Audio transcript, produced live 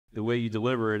the way you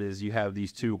deliver it is you have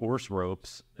these 2 horse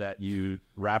ropes that you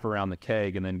wrap around the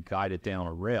keg and then guide it down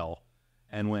a rail.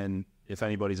 And if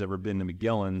anybody's ever been to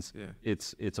McGillen's,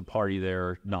 it's a party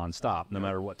there nonstop, no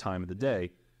matter what time of the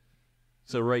day.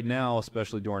 So right now,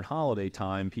 especially during holiday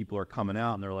time, people are coming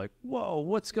out and they're like, whoa,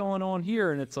 what's going on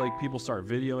here? And it's like people start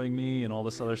videoing me and all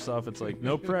this other stuff. It's like,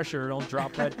 no pressure, don't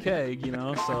drop that keg,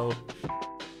 so.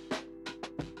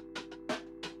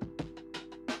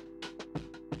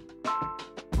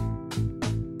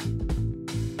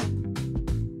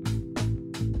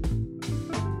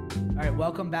 All right,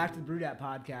 welcome back to the Brew Dat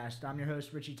Podcast. I'm your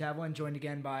host, Richie Tevlin, joined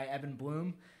again by Evan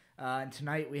Bloom. And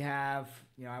tonight we have,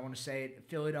 I want to say it,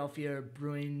 Philadelphia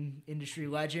brewing industry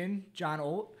legend, Jon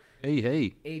Oldt.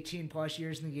 Hey. 18 plus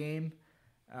years in the game,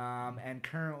 and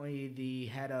currently the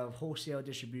head of wholesale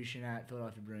distribution at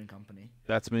Philadelphia Brewing Company.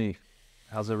 That's me.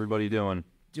 How's everybody doing?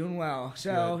 Doing well.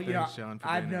 So, Good. Thanks, John, for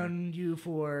I've being known you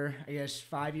for,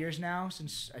 5 years now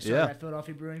since I started at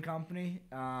Philadelphia Brewing Company.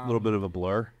 A little bit of a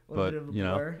blur, but,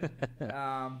 but,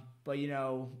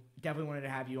 definitely wanted to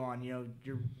have you on.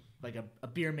 You're like a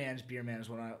beer man's beer man is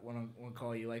what I want to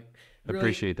call you. Like, really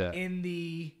appreciate that. In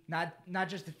the not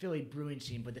just the Philly brewing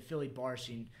scene, but the Philly bar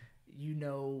scene,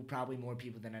 probably more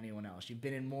people than anyone else. You've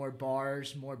been in more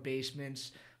bars, more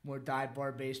basements, more dive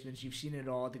bar basements. You've seen it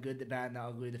all, the good, the bad, and the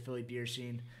ugly, the Philly beer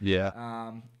scene.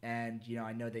 Yeah. And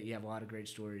I know that you have a lot of great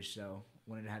stories, so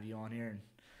wanted to have you on here. And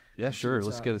yeah, sure.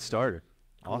 Let's get it started.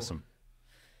 Cool. Awesome.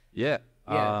 Yeah.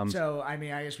 Yeah, so, I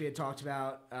guess we had talked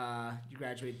about you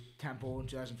graduated Temple in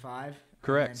 2005.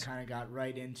 Correct. And kind of got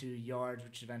right into Yards,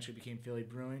 which eventually became Philly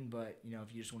Brewing. But,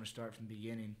 if you just want to start from the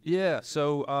beginning. Yeah,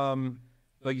 so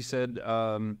like you said,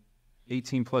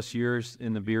 18 plus years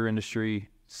in the beer industry,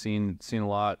 seen a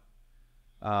lot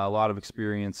of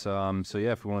experience. So,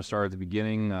 yeah, if we want to start at the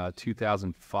beginning,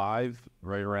 2005,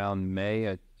 right around May,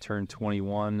 I turned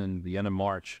 21 and the end of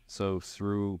March. So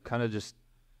through kind of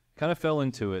fell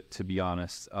into it, to be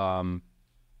honest. My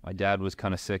dad was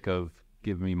kind of sick of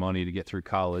giving me money to get through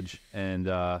college, and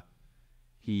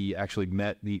he actually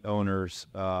met the owners,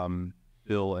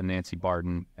 Bill and Nancy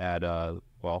Barden, at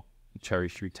Cherry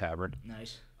Street Tavern.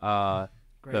 Nice.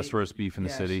 Best roast beef in the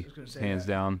city, hands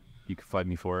down. You can fight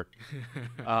me for it.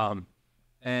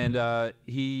 And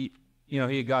he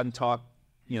had got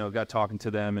talking to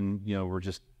them, and we're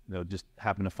just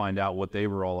happened to find out what they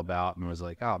were all about, and was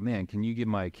like, oh man, can you give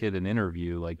my kid an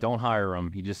interview? Like, don't hire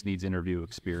him, he just needs interview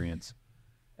experience.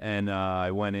 And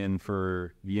I went in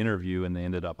for the interview, and they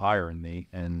ended up hiring me,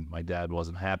 and my dad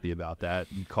wasn't happy about that.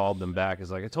 He called them back.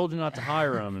 He's like, I told you not to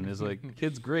hire him. And he's like,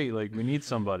 kid's great, like, we need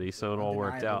somebody. So it all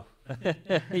worked out.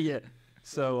 Yeah.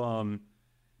 So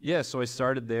so I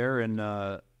started there, and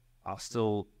I'll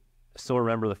still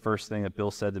remember the first thing that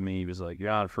Bill said to me. He was like, you're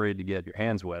not afraid to get your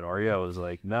hands wet, are you? I was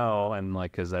like, no. And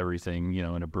like, because everything,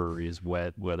 in a brewery is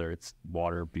wet, whether it's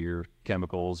water, beer,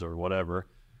 chemicals, or whatever.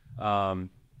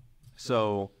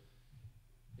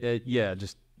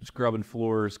 Just scrubbing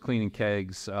floors, cleaning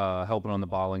kegs, helping on the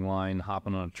bottling line,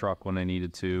 hopping on a truck when I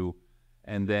needed to.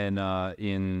 And then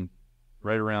in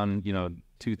right around,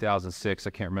 2006, I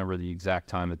can't remember the exact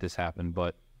time that this happened,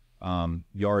 but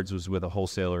Yards was with a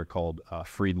wholesaler called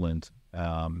Friedland,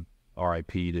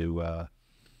 RIP to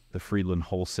the Friedland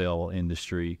wholesale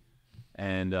industry.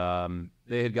 And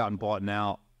they had gotten bought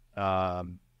out by,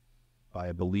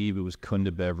 I believe it was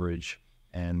Kunda Beverage,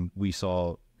 and we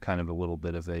saw kind of a little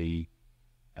bit of a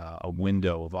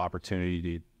window of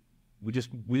opportunity. We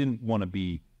didn't want to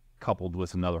be coupled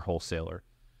with another wholesaler.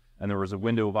 And there was a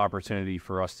window of opportunity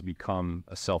for us to become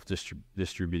a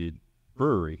self-distributed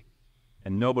brewery.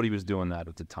 And nobody was doing that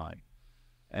at the time.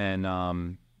 And,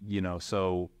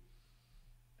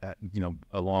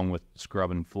 along with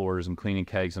scrubbing floors and cleaning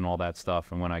kegs and all that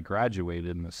stuff. And when I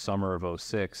graduated in the summer of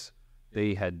 2006,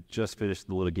 they had just finished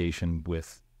the litigation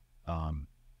with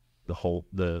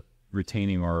the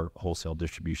retaining our wholesale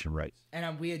distribution rights.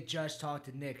 And we had just talked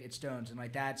to Nick at Stones, and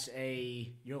like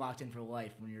you're locked in for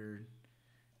life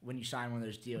when you sign one of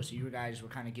those deals. So you guys were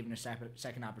kind of given a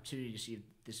second opportunity to see if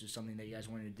this was something that you guys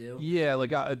wanted to do. Yeah,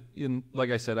 like I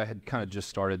said, I had kind of just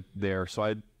started there,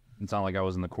 so it's not like I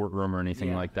was in the courtroom or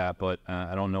anything like that. But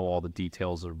I don't know all the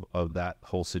details of that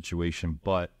whole situation.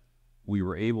 But we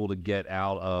were able to get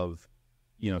out of,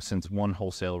 since one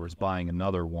wholesaler was buying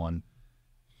another one.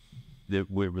 It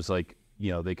was like,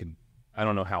 they could, I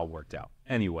don't know how it worked out.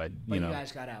 Anyway, but you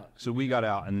guys got out. So we got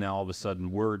out, and now all of a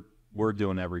sudden we're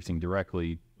doing everything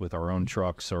directly with our own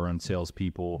trucks, our own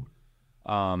salespeople.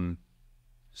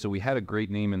 So we had a great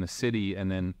name in the city, and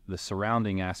then the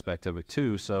surrounding aspect of it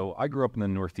too. So I grew up in the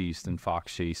Northeast in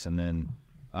Fox Chase, and then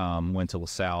went to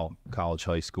LaSalle College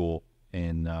High School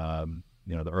in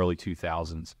the early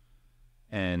 2000s.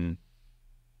 And,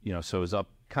 so it was up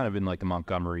kind of in like the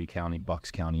Montgomery County, Bucks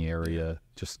County area,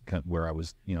 just kind of where I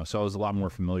was, so I was a lot more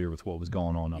familiar with what was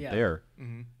going on up there.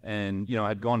 And,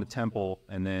 I'd gone to Temple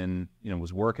and then,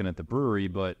 was working at the brewery,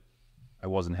 but I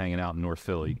wasn't hanging out in North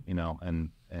Philly, and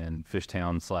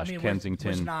Fishtown / Kensington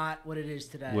was not what it is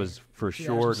today. Was for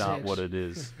sure not what it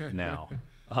is now.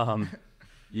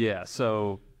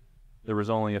 So there was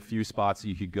only a few spots that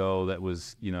you could go that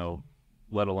was,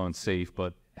 let alone safe,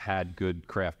 but had good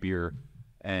craft beer.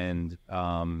 And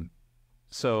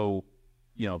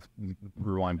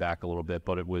rewind back a little bit,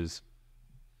 but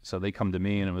so they come to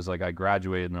me and it was like I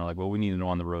graduated and they're like, well, we need an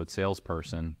on-the-road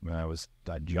salesperson. And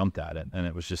I jumped at it, and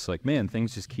it was just like, man,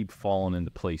 things just keep falling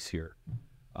into place here.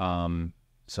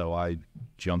 So I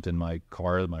jumped in my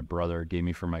car that my brother gave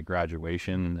me for my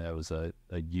graduation. It was a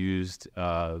used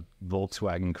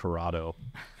Volkswagen Corrado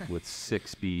with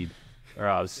 6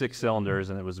 cylinders,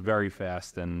 and it was very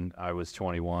fast, and I was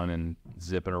 21 and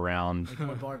zipping around. Like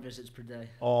more bar visits per day.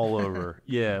 All over.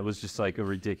 Yeah, it was just like a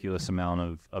ridiculous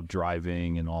amount of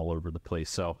driving and all over the place.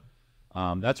 So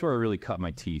that's where I really cut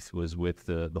my teeth, was with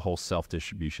the whole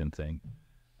self-distribution thing.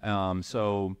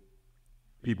 So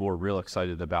people were real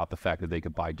excited about the fact that they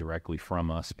could buy directly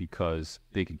from us because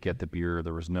they could get the beer.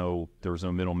 There was no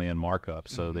middleman markup,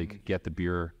 so they could get the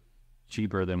beer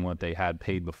cheaper than what they had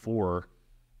paid before.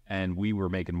 And we were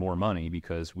making more money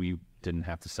because we didn't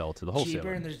have to sell it to the wholesaler.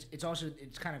 Cheaper, and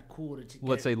it's kind of cool to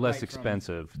let's say less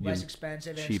expensive. Less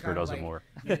expensive. And cheaper does it more.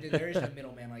 There is no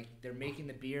middleman. Like, they're making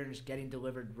the beer and it's getting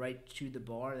delivered right to the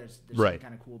bar. There's right. something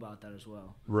kind of cool about that as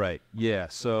well. Right. Yeah.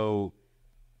 So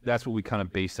that's what we kind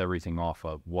of based everything off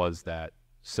of, was that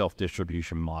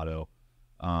self-distribution motto.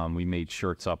 We made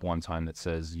shirts up one time that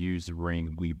says, "Use the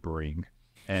ring, we bring,"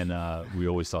 and we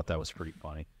always thought that was pretty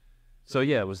funny. So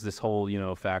yeah, it was this whole,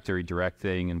 factory direct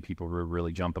thing, and people were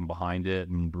really jumping behind it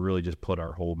and really just put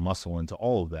our whole muscle into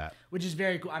all of that. Which is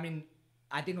very cool. I mean,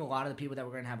 I think a lot of the people that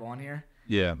we're going to have on here,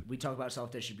 we talk about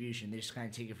self-distribution, they just kind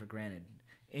of take it for granted.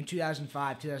 In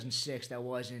 2005, 2006, that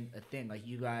wasn't a thing. Like,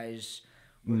 you guys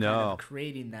were kind of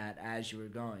creating that as you were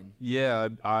going. Yeah,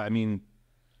 I mean,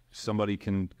 somebody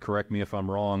can correct me if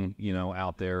I'm wrong,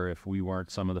 out there, if we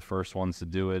weren't some of the first ones to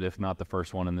do it, if not the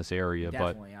first one in this area.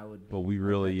 Definitely, I would. But we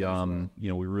really,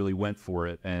 we really went for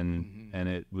it, and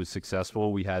it was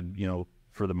successful. We had,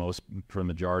 for the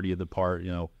majority of the part,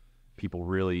 people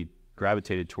really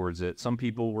gravitated towards it. Some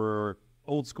people were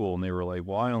old school, and they were like,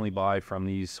 well, I only buy from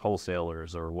these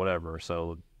wholesalers or whatever.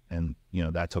 So, and,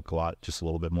 that took just a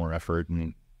little bit more effort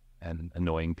and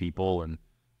annoying people. And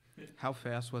how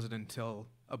fast was it until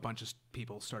a bunch of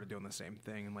people started doing the same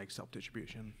thing and like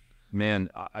self-distribution? Man,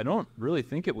 I don't really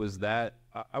think it was that.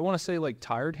 I want to say like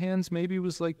Tired Hands maybe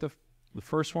was like the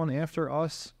first one after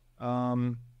us.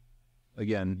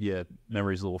 Again, yeah,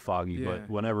 memory's a little foggy, but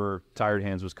whenever Tired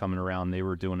Hands was coming around, they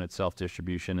were doing it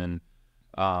self-distribution. And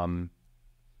and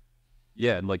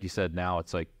like you said, now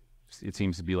it's like, it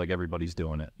seems to be like everybody's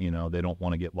doing it. They don't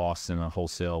want to get lost in a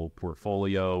wholesale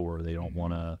portfolio, or they don't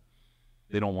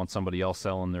want somebody else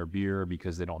selling their beer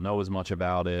because they don't know as much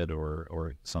about it,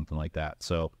 or something like that.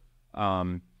 So,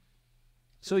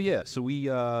 we,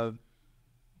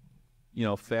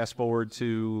 fast forward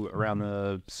to around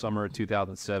the summer of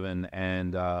 2007,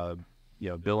 and,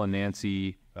 Bill and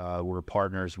Nancy were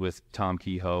partners with Tom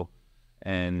Kehoe,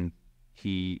 and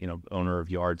he, owner of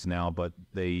Yards now, but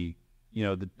they,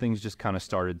 the things just kind of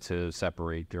started to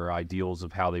separate. Their ideals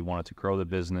of how they wanted to grow the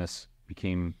business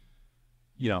became,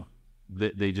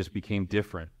 they just became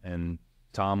different. And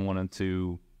Tom wanted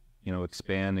to,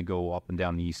 expand and go up and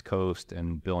down the East Coast,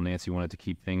 and Bill and Nancy wanted to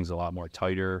keep things a lot more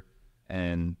tighter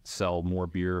and sell more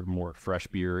beer, more fresh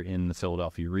beer in the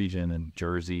Philadelphia region and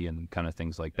Jersey and kind of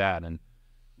things like that. And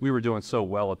we were doing so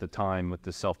well at the time with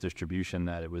the self-distribution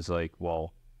that it was like,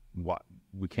 well,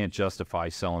 we can't justify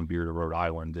selling beer to Rhode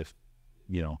Island if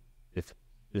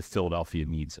Philadelphia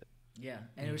needs it. Yeah,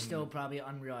 and it was still probably an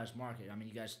unrealized market. I mean,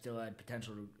 you guys still had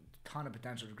ton of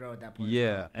potential to grow at that point.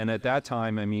 Yeah, and at that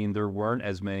time, I mean, there weren't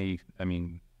as many,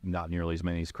 not nearly as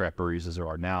many craft breweries as there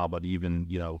are now, but even,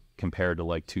 compared to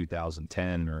like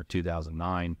 2010 or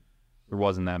 2009, there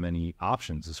wasn't that many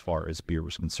options as far as beer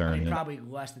was concerned. Probably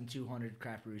less than 200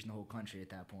 craft breweries in the whole country at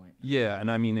that point. Yeah, and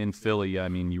in Philly,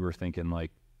 you were thinking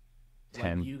like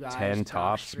 10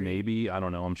 tops, maybe. I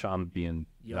don't know. I'm being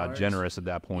not generous at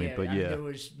that point, but yeah. There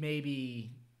was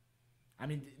maybe,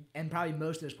 and probably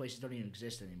most of those places don't even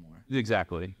exist anymore.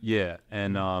 Exactly. Yeah.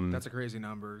 And That's a crazy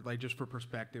number. Like, just for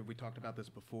perspective, we talked about this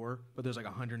before, but there's like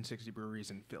 160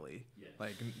 breweries in Philly,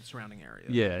 like in the surrounding area.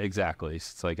 yeah, exactly.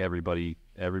 It's like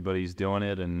everybody's doing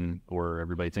it, or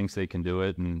everybody thinks they can do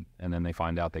it, and then they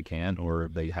find out they can't, or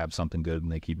they have something good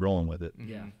and they keep rolling with it.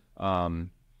 Yeah.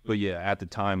 But yeah, at the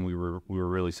time we were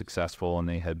really successful, and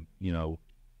they had,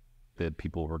 that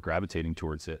people were gravitating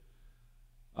towards it.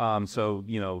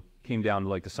 So, came down to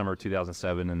like the summer of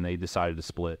 2007, and they decided to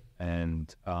split,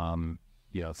 and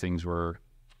things were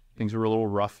a little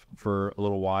rough for a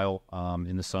little while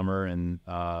in the summer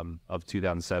of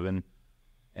 2007,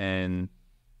 and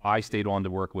I stayed on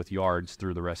to work with Yards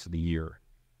through the rest of the year,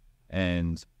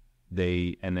 and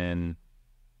then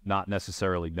not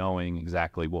necessarily knowing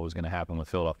exactly what was going to happen with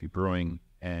Philadelphia Brewing,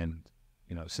 and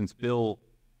since Bill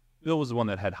was the one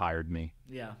that had hired me.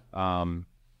 Yeah.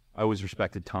 I always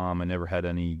respected Tom. I never had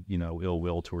any, ill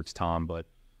will towards Tom, but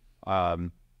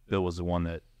Bill was the one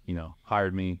that,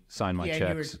 hired me, signed my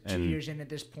checks. And you were 2 years in at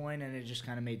this point, and it just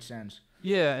kind of made sense.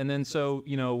 Yeah, and then so,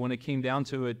 when it came down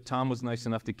to it, Tom was nice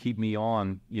enough to keep me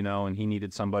on, and he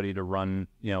needed somebody to run,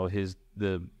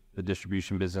 the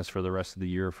distribution business for the rest of the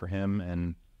year for him,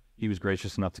 and he was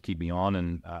gracious enough to keep me on,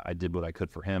 and I did what I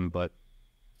could for him. But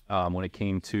when it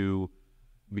came to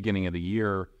the beginning of the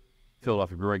year,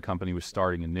 Philadelphia Brewing Company was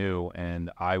starting anew,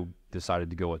 and I decided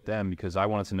to go with them because I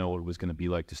wanted to know what it was going to be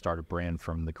like to start a brand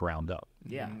from the ground up.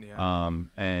 Yeah.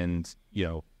 And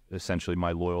essentially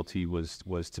my loyalty was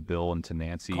to Bill and to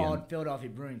Nancy. Called Philadelphia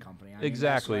Brewing Company.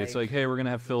 Exactly. It's like, hey, we're going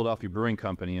to have Philadelphia Brewing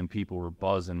Company, and people were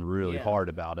buzzing really hard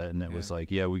about it, and it was like,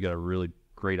 yeah, we got a really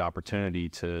great opportunity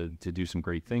to do some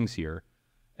great things here.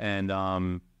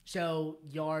 And so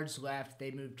Yards left,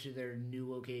 they moved to their new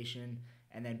location,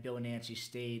 and then Bill and Nancy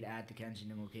stayed at the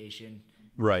Kenzinger location.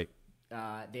 Right.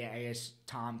 I guess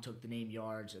Tom took the name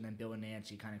Yards, and then Bill and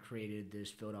Nancy kind of created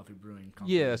this Philadelphia Brewing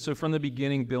Company. Yeah, so from the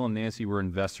beginning, Bill and Nancy were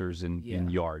investors in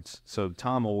Yards. So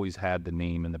Tom always had the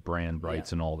name and the brand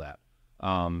rights and all that.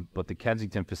 But the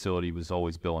Kensington facility was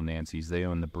always Bill and Nancy's. They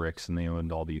owned the bricks, and they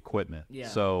owned all the equipment. Yeah.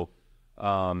 So,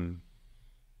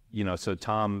 so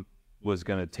Tom was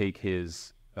going to take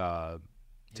his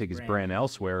brand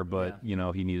elsewhere, but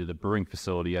he needed a brewing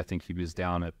facility. I think he was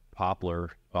down at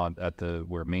Poplar at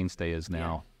where Mainstay is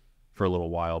now for a little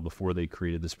while before they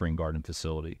created the Spring Garden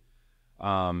facility.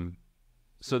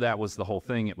 So that was the whole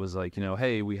thing. It was like,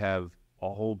 hey, we have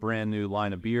a whole brand new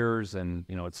line of beers, and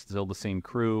it's still the same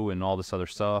crew and all this other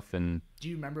stuff. And do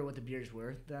you remember what the beers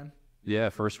were then? Yeah,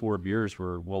 first 4 beers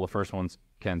were, the first one's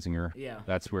Kenzinger. Yeah.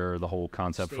 That's where the whole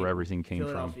concept for everything came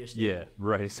from. Staple. Yeah,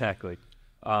 right, exactly.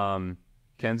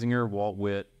 Kenzinger, Walt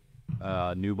Wit,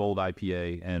 New Bold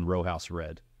IPA, and Row House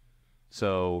Red.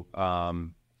 So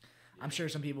I'm sure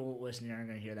some people listening are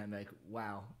going to hear that and be like,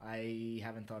 wow, I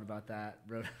haven't thought about that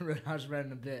Roadhouse Red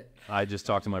in a bit. I just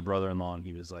talked to my brother-in-law, and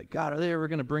he was like, God, are they ever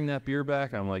going to bring that beer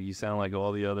back? I'm like, you sound like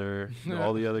all the other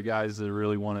guys that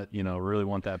really want it, really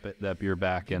want that beer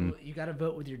back. And you got to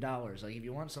vote with your dollars. Like, if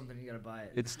you want something, you got to buy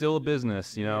it. It's still a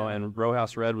business, and Row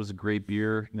House Red was a great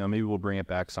beer. Maybe we'll bring it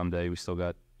back someday. We still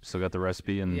got the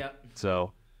recipe, and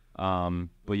so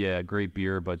but yeah, great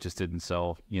beer, but just didn't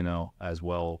sell as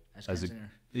well as it.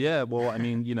 Yeah, well, I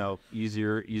mean,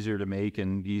 easier to make,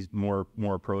 and more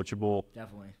approachable.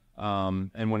 Definitely.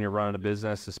 And when you're running a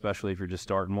business, especially if you're just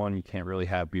starting one, you can't really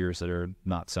have beers that are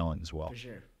not selling as well. For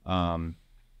sure.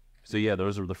 So yeah,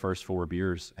 those were the first 4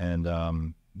 beers, and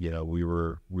we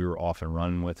were off and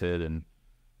running with it, and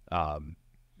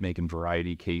making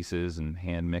variety cases and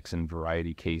hand mixing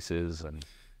variety cases, and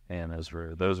those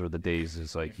were the days.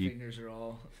 It's like your fingers are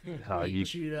all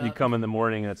you come in the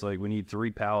morning, and it's like, we need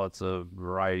 3 pallets of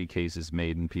variety cases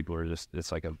made, and people are just,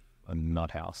 it's like a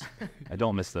nut house. I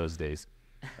don't miss those days.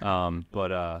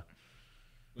 But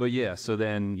yeah, so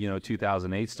then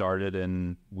 2008 started,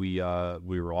 and we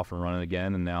were off and running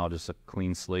again, and now just a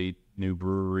clean slate, new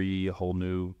brewery, a whole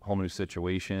new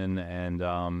situation,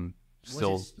 and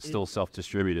still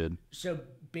self-distributed. So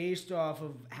based off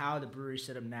of how the brewery's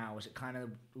set up now, was it kind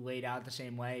of laid out the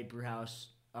same way? Brew house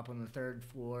up on the 3rd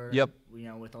floor. Yep.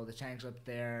 With all the tanks up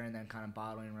there, and then kind of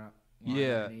bottling around.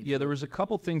 Yeah. There was a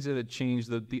couple things that had changed.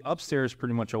 The upstairs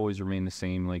pretty much always remained the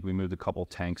same. Like, we moved a couple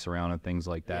tanks around and things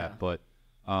like that. Yeah. But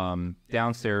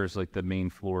downstairs, like the main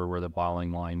floor where the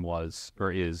bottling line was,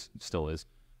 or still is.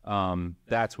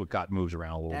 That's what got moved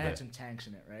around a little bit. That had some tanks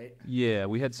in it, right? Yeah,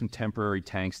 we had some temporary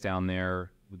tanks down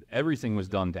there. Everything was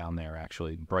done down there,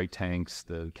 actually. Bright tanks,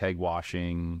 the keg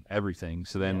washing, everything.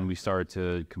 So then we started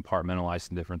to compartmentalize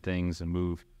some different things and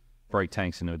move bright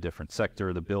tanks into a different sector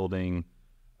of the building.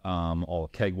 all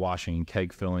keg washing and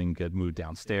keg filling get moved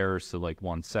downstairs to like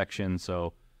one section.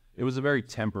 So it was a very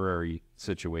temporary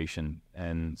situation.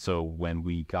 And so when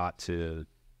we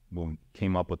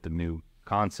came up with the new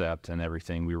concept and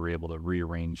everything, we were able to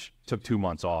rearrange, took 2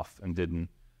 months off and didn't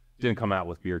come out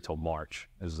with beer till March.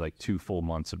 It was like 2 full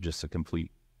months of just a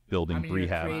complete building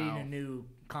rehab. You're creating a new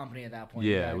company at that point.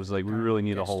 Yeah, it was like we really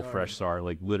need a whole fresh start,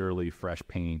 like literally fresh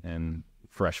paint and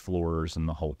fresh floors and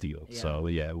the whole deal. Yeah. So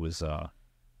yeah, it was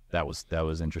that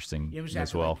was interesting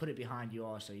as well. Like, put it behind you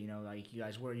also, you know, like you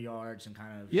guys were yards and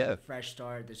kind of fresh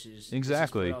start. This is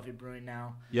Philadelphia Brewing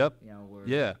now. Yep. You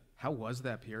know, How was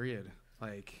that period?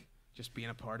 Like just being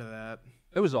a part of that.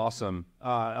 It was awesome.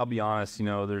 I'll be honest, you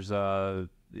know, there's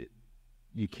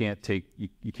you can't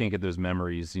get those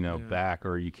memories, you know, back,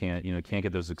 or you can't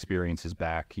get those experiences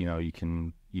back. You know, you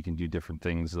can do different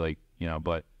things, like, you know,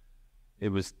 but it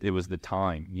was the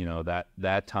time, you know,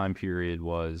 that time period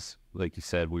was, like you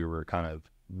said, we were kind of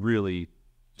really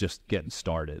just getting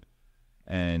started,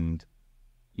 and,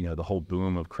 you know, the whole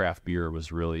boom of craft beer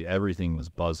was really, everything was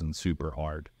buzzing super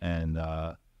hard, and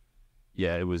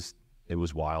it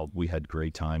was wild. We had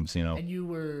great times, you know. And you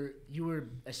were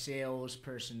a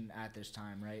salesperson at this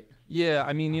time, right? Yeah,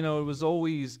 I mean, you know, it was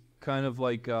always kind of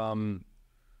like I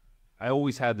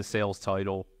always had the sales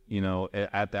title, you know,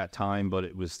 at that time, but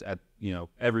it was you know,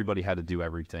 everybody had to do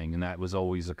everything, and that was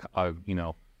always you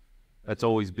know, that's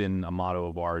always been a motto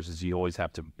of ours, is you always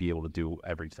have to be able to do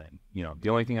everything. You know, the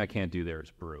only thing I can't do there is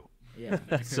brew. Yeah.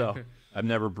 So I've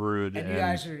never brewed. And you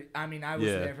guys are, I mean, I was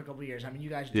there for a couple of years. I mean, you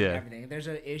guys do everything. If there's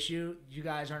an issue, you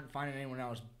guys aren't finding anyone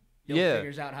else.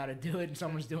 Figures out how to do it, and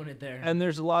someone's doing it there. And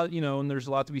there's a lot, you know, and there's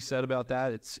a lot to be said about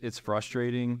that. It's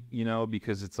frustrating, you know,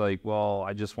 because it's like, well,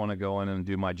 I just want to go in and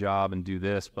do my job and do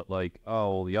this, but like,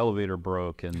 oh, the elevator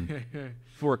broke and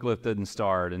forklift didn't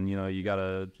start, and, you know,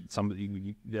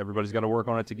 everybody's got to work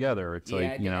on it together. It's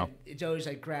like, you know, it's always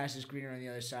like grass is greener on the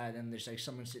other side, and there's like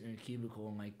someone sitting in a cubicle,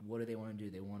 and like, what do they want to do?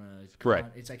 They want to.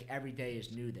 Correct. It's like every day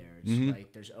is new there. It's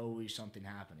like there's always something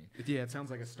happening. Yeah, it sounds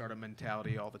like a startup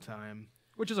mentality all the time.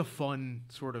 Which is a fun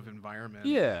sort of environment.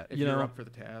 Yeah, if you're up for the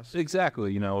task.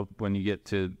 Exactly. You know, when you get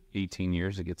to 18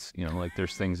 years, it gets, you know, like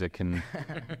there's things that can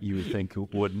you would think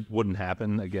wouldn't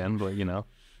happen again, but, you know,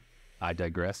 I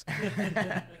digress.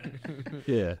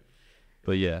 Yeah,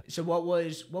 but yeah. So what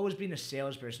was being a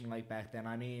salesperson like back then?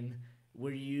 I mean,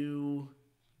 were you?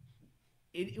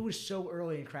 It was so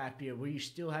early in craft beer. Were you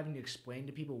still having to explain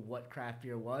to people what craft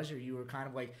beer was, or you were kind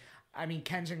of like, I mean,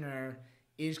 Kenzinger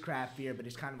is craft beer, but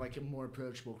it's kind of like a more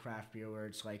approachable craft beer where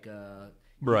it's like you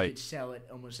could sell it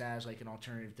almost as like an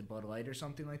alternative to Bud Light or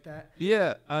something like that.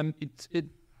 Yeah,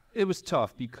 it was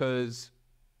tough because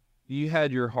you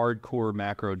had your hardcore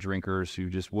macro drinkers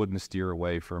who just wouldn't steer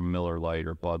away from Miller Lite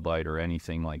or Bud Light or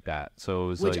anything like that. So it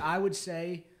was which I would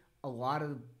say a lot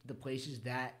of the places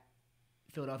that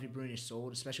Philadelphia Brewing is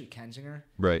sold, especially Kenzinger,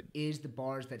 right, is the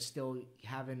bars that still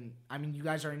haven't. I mean, you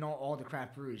guys are in all the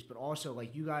craft breweries, but also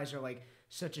like you guys are like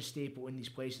such a staple in these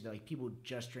places that like people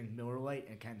just drink Miller Lite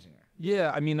and Kenzinger.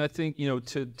 Yeah, I mean, I think, you know,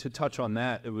 to touch on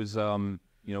that, it was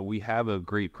you know, we have a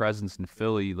great presence in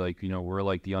Philly. Like, you know, we're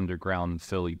like the underground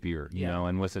Philly beer, you know,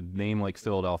 and with a name like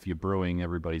Philadelphia Brewing,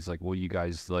 everybody's like, well, you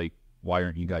guys, like, why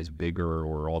aren't you guys bigger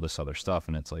or all this other stuff?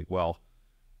 And it's like, well,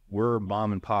 we're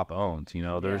mom and pop owned, you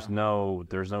know, there's no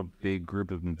big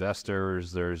group of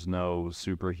investors. There's no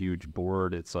super huge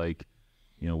board. It's like,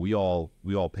 you know, we all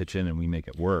pitch in and we make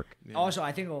it work. Yeah. Also,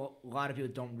 I think a lot of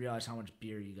people don't realize how much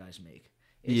beer you guys make.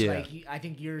 It's like, I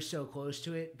think you're so close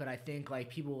to it, but I think like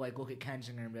people like look at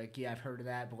Kenzinger and be like, yeah, I've heard of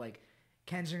that, but like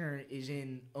Kenzinger is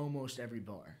in almost every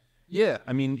bar. Yeah,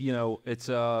 I mean, you know, it's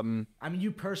I mean,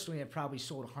 you personally have probably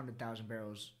sold 100,000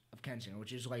 barrels of Kenzinger,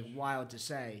 which is like wild to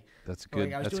say. That's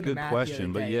good. That's a good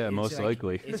question, but yeah, most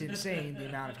likely. It's insane the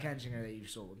amount of Kenzinger that you've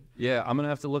sold. Yeah, I'm gonna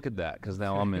have to look at that because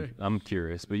now I'm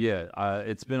curious. But yeah,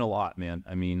 it's been a lot, man.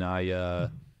 I mean,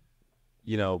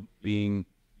 you know, being,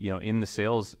 you know, in the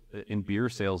sales, in beer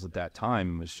sales at that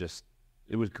time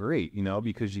it was great, you know,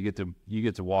 because you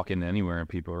get to walk in anywhere and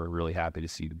people are really happy to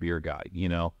see the beer guy, you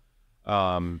know.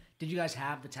 Did you guys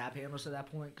have the tap handles at that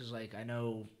point? Because like I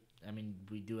know. I mean,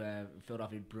 we do have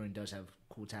Philadelphia Brewing does have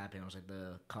cool tap handles, like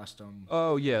the custom.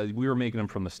 Oh yeah, we were making them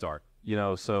from the start. You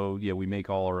know, so yeah, we make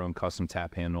all our own custom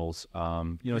tap handles. You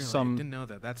know, really? some I didn't know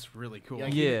that. That's really cool.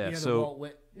 Yeah, you know so Walt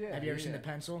Wit? Have you ever seen the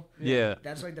pencil? Yeah,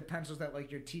 that's like the pencils that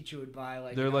like your teacher would buy.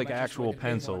 Like they're like actual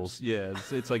pencils. Yeah,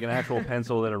 it's like an actual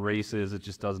pencil that erases. It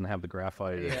just doesn't have the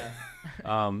graphite.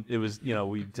 Yeah. It was, you know,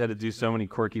 we had to do so many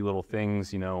quirky little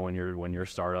things. You know, when you're a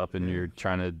startup and you're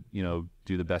trying to, you know,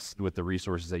 do the best with the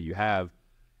resources that you have.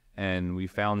 and we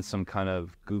found some kind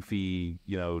of goofy,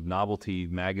 novelty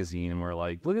magazine, and we're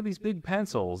like, look at these big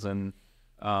pencils. And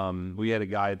we had a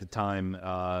guy at the time,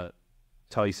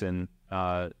 Tyson.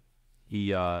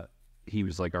 He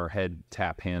was like our head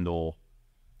tap handle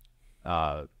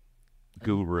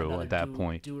guru at that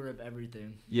point. Doer of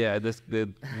everything. Yeah,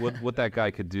 what that guy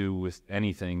could do with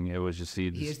anything, it was just He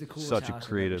is the coolest such a house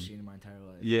creative. I've ever seen in my entire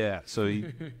life. Yeah, so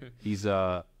he's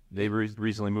they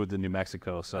recently moved to New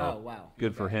Mexico, so Oh wow,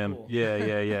 good for him. Cool.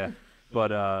 Yeah.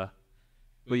 But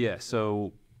yeah,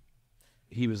 so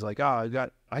he was like, I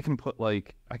can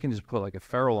just put like a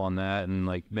ferrule on that and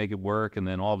like make it work, and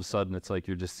then all of a sudden it's like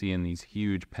you're just seeing these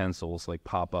huge pencils like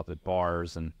pop up at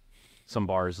bars, and some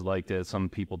bars liked it, some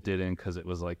people didn't, because it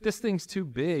was like, this thing's too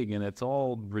big and it's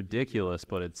all ridiculous,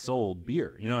 but it sold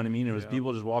beer. You know what I mean? It was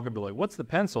people just walking up and be like, what's the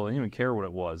pencil? They didn't even care what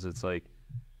it was. It's like,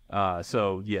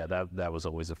 so yeah, that was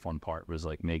always a fun part, was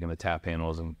like making the tap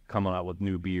handles and coming out with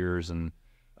new beers and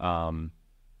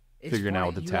figuring out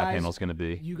what the tap handle's going to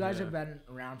be. You guys have been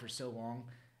around for so long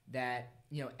that,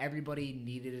 everybody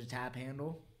needed a tap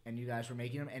handle, and you guys were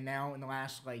making them. And now in the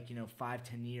last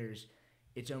 5-10 years,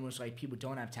 it's almost like people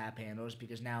don't have tap handles,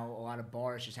 because now a lot of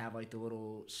bars just have like the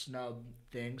little snub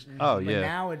things. Oh, but yeah.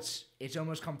 now it's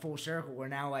almost come full circle, where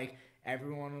now like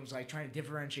everyone was like trying to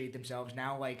differentiate themselves.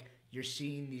 Now like you're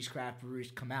seeing these craft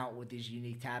breweries come out with these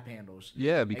unique tap handles.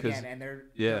 Yeah, because again, and they're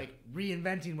like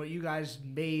reinventing what you guys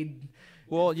made.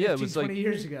 Well, 15, yeah, it was 20 like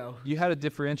years ago. You had to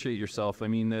differentiate yourself. I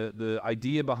mean, the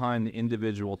idea behind the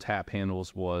individual tap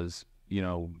handles was, we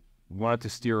wanted to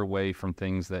steer away from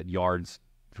things that yards,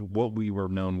 what we were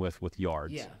known with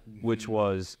yards, which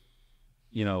was,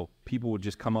 people would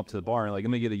just come up to the bar and like,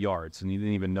 let me get a yards, and you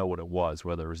didn't even know what it was,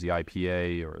 whether it was the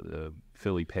IPA or the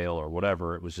Philly Pale or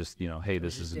whatever. It was just, hey,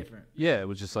 this is different. Yeah, it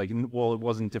was just like, well, it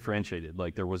wasn't differentiated.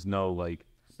 Like there was no like,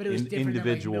 but it was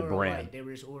individual than, like, Miller brand. Lite. They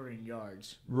were just ordering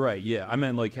yards. Right. Yeah. I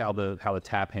meant like how the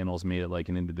tap handles made it like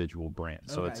an individual brand.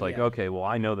 So it's like, okay, well,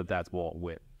 I know that that's Walt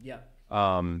Wit. Yeah.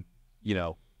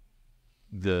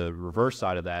 The reverse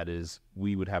side of that is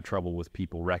we would have trouble with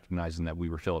people recognizing that we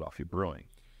were Philadelphia Brewing.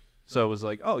 So it was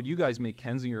like, oh, you guys make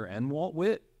Kenzinger and Walt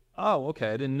Wit? Oh, okay.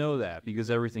 I didn't know that, because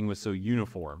everything was so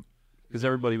uniform. Because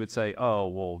everybody would say, oh,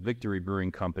 well, Victory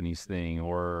Brewing Company's thing,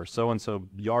 or so-and-so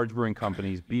Yards Brewing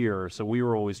Company's beer. So we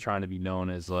were always trying to be known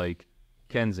as like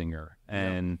Kenzinger.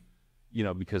 And,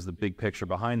 because the big picture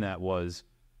behind that was,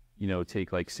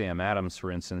 take like Sam Adams,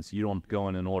 for instance. You don't go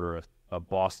in and order a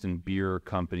Boston Beer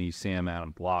Company Sam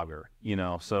Adams lager,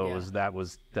 So it was, that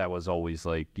was always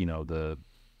like, the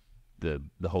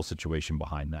whole situation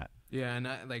behind that. Yeah,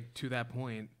 and to that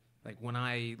point, like when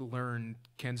I learned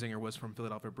Kenzinger was from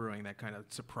Philadelphia Brewing, that kind of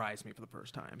surprised me for the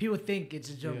first time. People think it's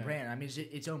its own brand. I mean, it's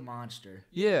its own monster.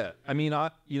 Yeah, I mean,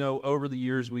 over the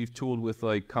years we've tooled with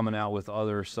like coming out with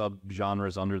other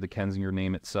sub-genres under the Kenzinger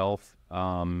name itself.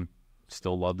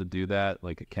 Still love to do that,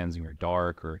 like a Kenzinger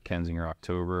Dark or a Kenzinger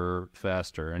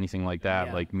Oktoberfest or anything like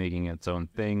that, like making its own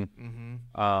thing.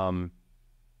 Mm-hmm.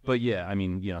 But yeah, I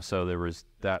mean, so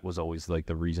that was always like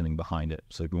the reasoning behind it.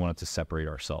 So we wanted to separate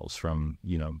ourselves from,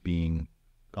 being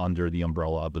under the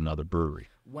umbrella of another brewery.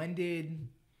 When did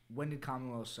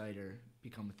Commonwealth Cider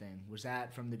become a thing? Was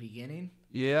that from the beginning?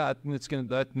 Yeah, I think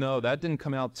that didn't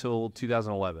come out till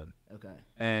 2011. Okay.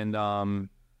 And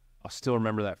I still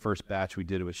remember that first batch we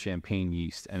did. It was champagne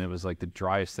yeast, and it was like the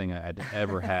driest thing I had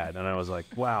ever had. And I was like,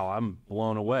 wow, I'm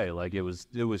blown away. Like it was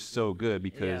so good,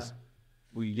 because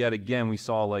we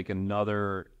saw like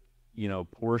another,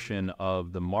 portion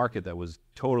of the market that was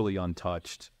totally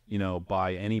untouched,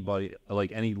 by anybody,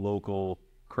 like any local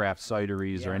craft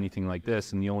cideries or anything like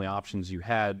this. And the only options you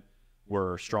had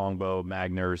were Strongbow,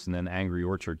 Magners, and then Angry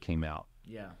Orchard came out.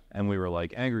 Yeah. And we were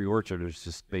like, Angry Orchard is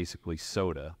just basically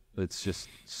soda. It's just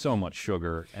so much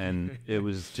sugar, and it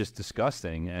was just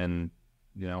disgusting. And,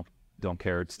 don't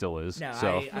care. It still is. No,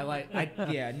 so.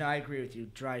 I agree with you.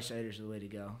 Dry cider's the way to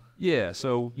go. Yeah.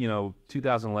 So,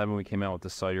 2011 we came out with the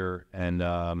cider, and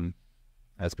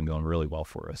that's been going really well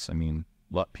for us. I mean,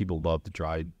 people love the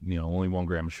dry, only 1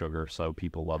 gram of sugar, so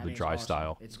people love the dry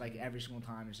style. It's like every single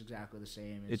time it's exactly the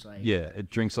same. It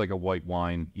drinks like a white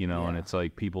wine, and it's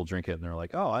like people drink it and they're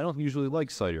like, oh, I don't usually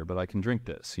like cider, but I can drink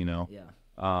this, Yeah.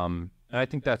 And I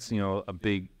think that's, a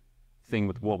big thing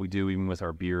with what we do, even with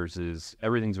our beers, is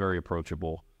everything's very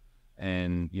approachable.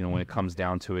 And, when it comes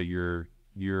down to it,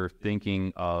 you're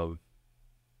thinking of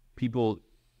people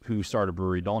who start a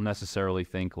brewery don't necessarily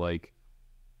think like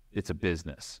it's a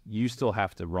business. You still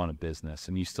have to run a business,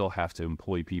 and you still have to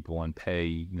employ people and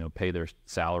pay their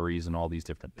salaries and all these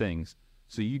different things.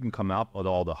 So you can come out with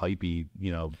all the hypey,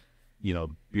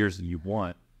 beers that you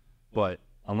want, but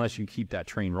unless you keep that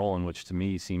train rolling, which to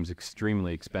me seems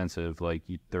extremely expensive. Like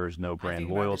there's no brand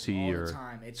loyalty all or the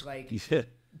time. It's like yeah.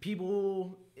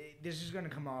 people. This is gonna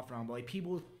come off wrong, but like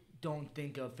people don't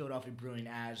think of Philadelphia Brewing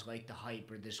as like the hype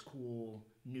or this cool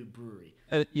new brewery.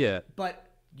 Yeah. But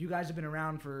you guys have been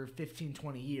around for 15,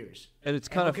 20 years. And it's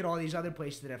kind look at all these other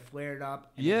places that have flared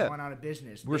up and yeah. gone out of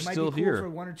business. We're they might still be cool here for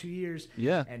 1 or 2 years.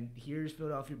 Yeah. And here's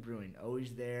Philadelphia Brewing,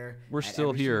 always there. We're at still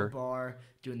every here. single bar,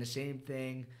 doing the same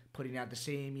thing, putting out the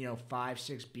same,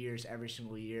 5-6 beers every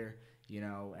single year,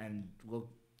 and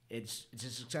it's a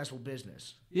successful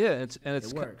business. Yeah, it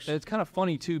works. And it's kind of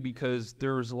funny too because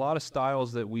there's a lot of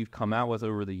styles that we've come out with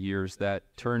over the years that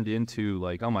turned into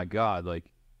like, oh my God,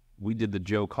 like we did the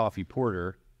Joe Coffee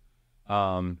Porter.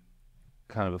 Kind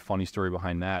of a funny story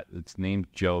behind that. It's named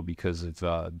Joe because it's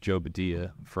Joe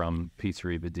Badia from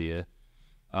Pizzeria Badia.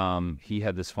 He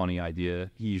had this funny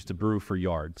idea. He used to brew for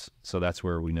yards, so that's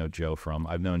where we know Joe from.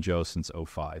 I've known Joe since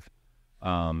 2005.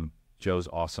 Joe's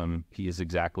awesome. He is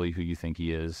exactly who you think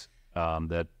he is.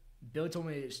 That Bill told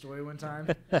me a story one time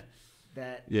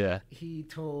that he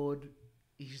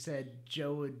said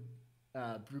Joe would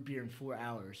brew beer in 4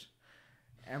 hours.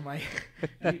 And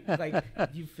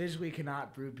you physically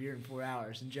cannot brew beer in 4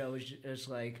 hours. And Joe was just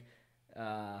like,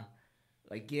 I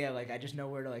just know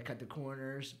where to cut the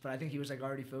corners. But I think he was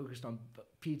already focused on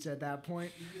pizza at that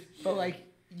point. But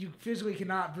you physically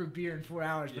cannot brew beer in 4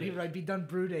 hours. But he would be done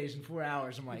brew days in 4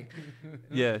 hours. I'm like,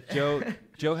 yeah,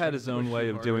 Joe had his own way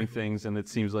of doing things, and it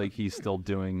seems like he's still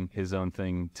doing his own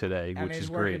thing today, which is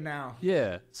great. Now.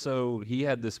 Yeah, so he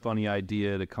had this funny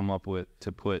idea to come up with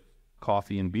to put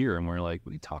coffee and beer, and we're like, what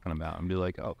are you talking about? And be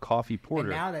like, oh, coffee porter.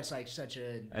 And now that's such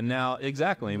a... And now,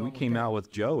 exactly, and we came out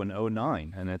with Joe in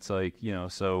 2009, and it's like,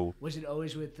 so... Was it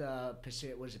always with,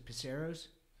 was it Piceros?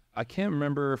 I can't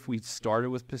remember if we started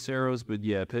with Piceros, but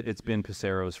yeah, it's been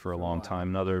Piceros for a long time.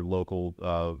 Another local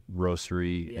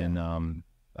roastery, and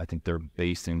I think they're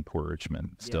based in Port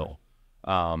Richmond still.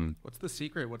 What's the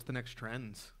secret? What's the next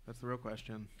trends? That's the real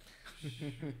question.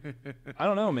 I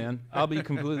don't know, man. I'll be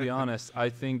completely honest. I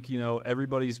think,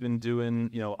 everybody's been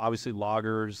doing, obviously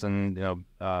lagers and,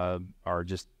 are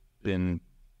just been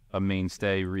a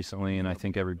mainstay recently. And I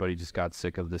think everybody just got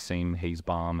sick of the same haze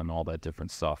bomb and all that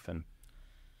different stuff. And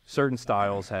certain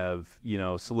styles have,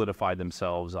 solidified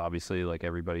themselves. Obviously, like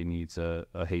everybody needs a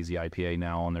hazy IPA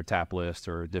now on their tap list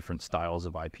or different styles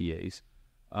of IPAs.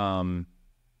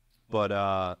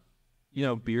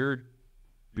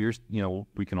 Beer's,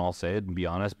 we can all say it and be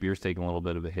honest, beer's taking a little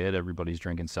bit of a hit. Everybody's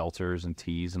drinking seltzers and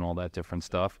teas and all that different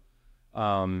stuff.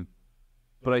 But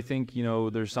I think,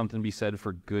 there's something to be said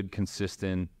for good,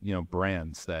 consistent,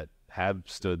 brands that have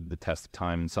stood the test of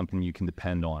time and something you can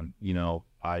depend on.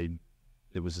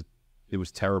 It was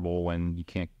terrible when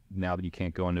now that you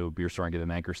can't go into a beer store and get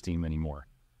an Anchor Steam anymore.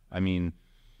 I mean,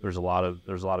 there's a lot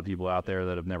of people out there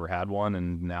that have never had one,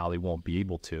 and now they won't be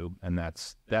able to, and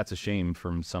that's a shame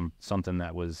from something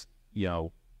that was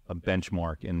a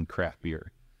benchmark in craft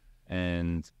beer,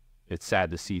 and it's sad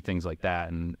to see things like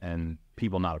that and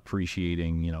people not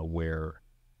appreciating where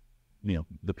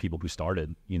the people who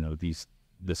started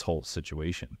this whole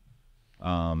situation.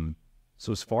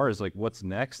 So as far as what's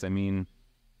next, I mean,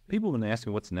 people have been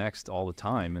asking what's next all the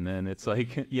time, and then it's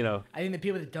like I think the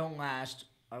people that don't last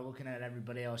are looking at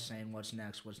everybody else saying, what's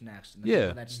next? And the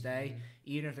people that stay,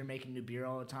 even if they're making new beer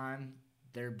all the time,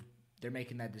 they're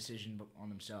making that decision on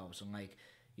themselves. And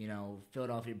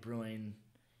Philadelphia Brewing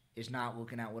is not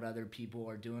looking at what other people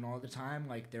are doing all the time.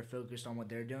 They're focused on what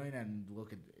they're doing and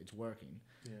it's working.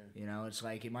 Yeah. It's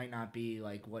it might not be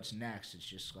what's next. It's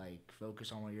just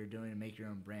focus on what you're doing and make your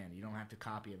own brand. You don't have to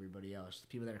copy everybody else. The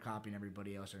people that are copying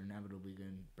everybody else are inevitably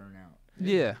going to burn out.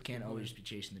 Yeah. You can't always be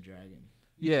chasing the dragon.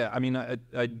 Yeah, I mean, I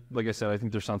like I said, I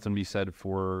think there's something to be said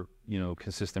for,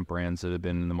 consistent brands that have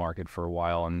been in the market for a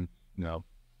while, and,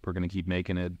 we're going to keep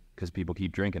making it because people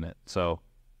keep drinking it. So,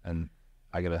 and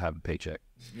I got to have a paycheck.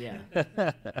 Yeah.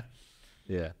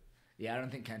 Yeah. Yeah, I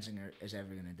don't think Kenzinger is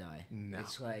ever going to die. No.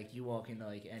 It's you walk into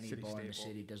any bar in the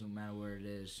city, doesn't matter where it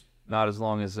is. Not as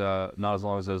long as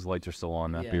those lights are still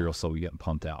on, that beer will still be getting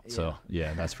pumped out. Yeah. So,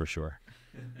 yeah, that's for sure.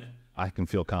 I can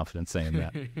feel confident saying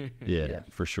that. Yeah,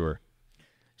 for sure.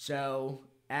 So,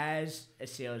 as a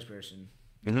salesperson,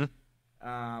 a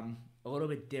little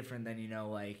bit different than,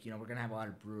 we're going to have a lot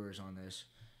of brewers on this,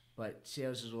 but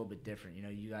sales is a little bit different.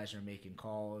 You guys are making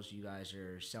calls, you guys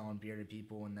are selling beer to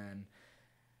people, and then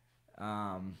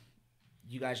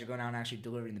you guys are going out and actually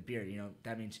delivering the beer.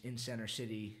 That means in Center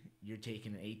City, you're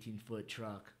taking an 18-foot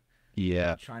truck.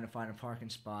 Yeah. Trying to find a parking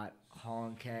spot,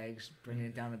 hauling kegs, bringing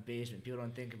it down the basement. People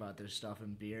don't think about this stuff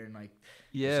in beer, and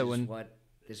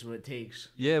is what it takes.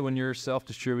 Yeah, when you're a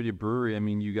self-distributed brewery, I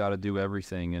mean, you got to do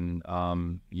everything. And,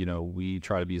 we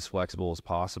try to be as flexible as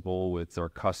possible with our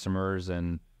customers.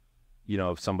 And,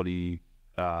 if somebody...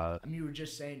 you were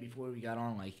just saying before we got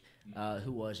on, like,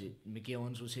 who was it?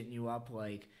 McGillen's was hitting you up,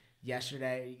 like,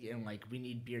 yesterday, and, like, we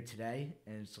need beer today.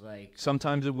 And it's like...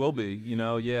 Sometimes it will be,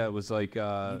 it was like...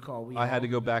 I had to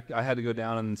go back. I had to go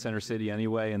down in Center City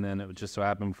anyway, and then it just so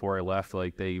happened before I left,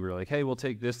 like, they were like, hey, we'll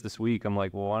take this week. I'm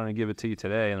like, well, why don't I give it to you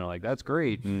today? And they're like, that's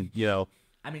great. And,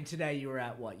 I mean, today you were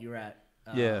at what? You were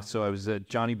at... so I was at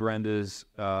Johnny Brenda's,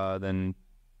 then...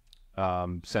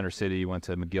 Center City, went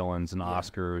to McGillen's and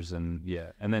Oscars,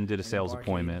 and then did a sales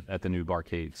appointment at the new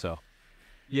barcade. So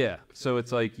so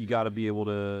it's like you got to be able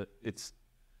to. It's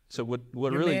so what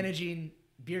you're really managing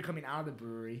beer coming out of the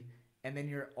brewery, and then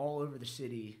you're all over the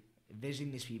city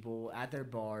visiting these people at their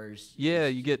bars. Yeah,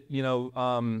 you get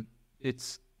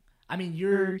it's. I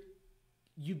mean,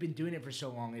 you've been doing it for so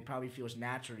long, it probably feels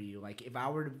natural to you. Like, if I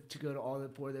were to go to all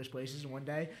 4 of those places in one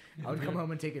day, I would come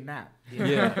home and take a nap.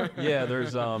 Yeah.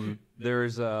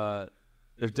 There's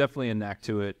definitely a knack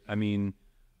to it. I mean,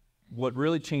 what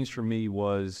really changed for me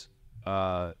was,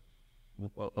 along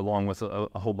with a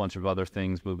whole bunch of other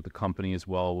things, but with the company as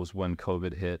well, was when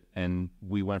COVID hit, and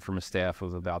we went from a staff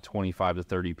of about 25 to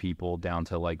 30 people down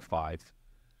to like 5.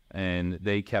 And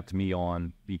they kept me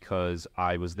on because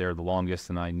I was there the longest,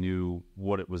 and I knew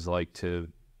what it was like to,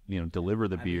 deliver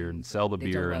the beer and sell the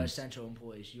beer. Talk about essential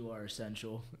employees. You are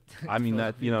essential. I mean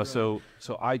that, so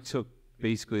I took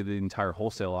basically the entire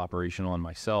wholesale operation on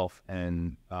myself,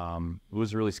 and it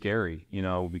was really scary,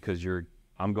 because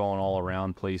I'm going all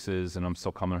around places, and I'm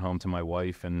still coming home to my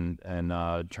wife and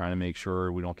trying to make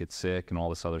sure we don't get sick and all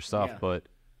this other stuff. Yeah. But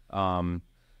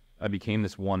I became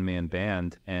this one-man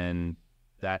band, and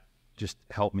that just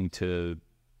helped me to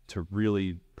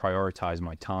really prioritize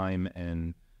my time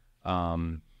and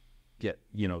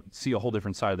see a whole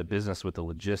different side of the business with the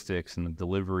logistics and the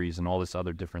deliveries and all this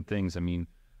other different things. I mean,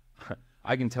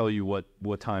 I can tell you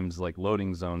what times like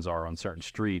loading zones are on certain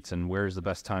streets and where's the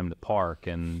best time to park,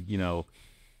 and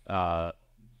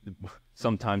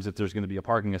sometimes if there's going to be a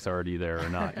parking authority there or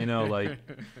not,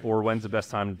 or when's the best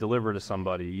time to deliver to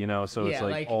somebody, so it's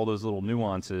like all those little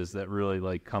nuances that really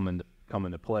like come into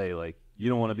play. Like, you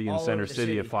don't want to be in Center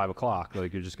City at 5 o'clock.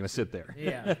 Like, you're just going to sit there.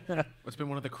 Yeah. What's been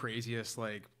one of the craziest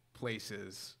like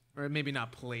places, or maybe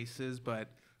not places, but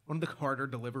one of the harder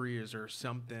deliveries or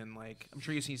something? Like, I'm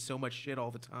sure you see so much shit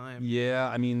all the time. Yeah,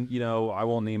 I mean, I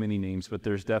won't name any names, but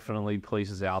there's definitely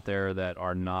places out there that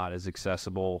are not as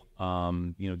accessible.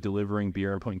 Delivering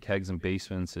beer and putting kegs in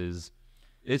basements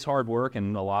it's hard work,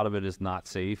 and a lot of it is not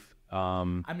safe. I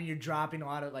mean, you're dropping a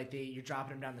lot of you're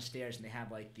dropping them down the stairs, and they have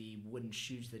like the wooden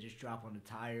chutes that just drop on the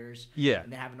tires. Yeah,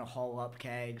 and they're having to haul up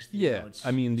kegs.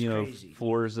 I mean, crazy.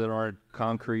 Floors that aren't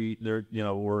concrete. They're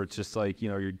or it's just like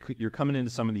you're coming into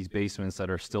some of these basements that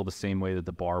are still the same way that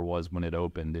the bar was when it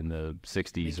opened in the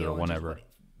 '60s or whenever.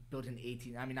 Built in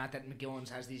 18. I mean, not that McGillen's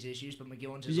has these issues, but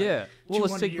McGillen's is well,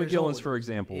 let's take McGillen's old. For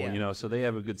example. So they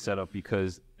have a good setup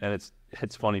because, and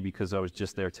it's funny because I was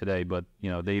just there today, but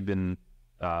they've been.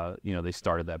 They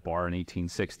started that bar in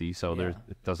 1860, so it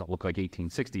doesn't look like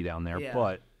 1860 down there. Yeah.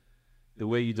 But the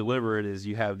way you deliver it is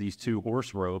you have these 2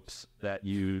 horse ropes that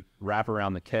you wrap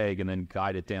around the keg and then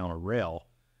guide it down a rail.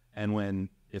 And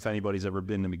if anybody's ever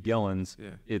been to McGillen's,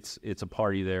 it's a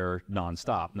party there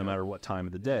nonstop, no matter what time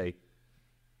of the day.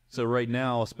 So right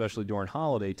now, especially during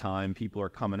holiday time, people are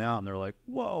coming out and they're like,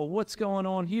 whoa, what's going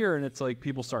on here? And it's like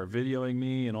people start videoing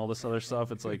me and all this other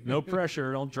stuff. It's like, no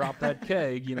pressure, don't drop that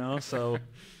keg, So,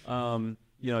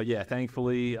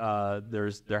 thankfully,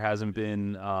 there hasn't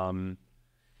been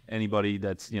anybody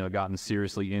that's, gotten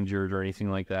seriously injured or anything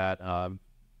like that.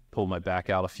 Pulled my back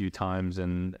out a few times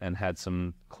and had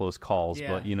some close calls.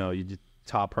 Yeah. But,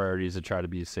 top priority is to try to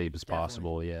be as safe as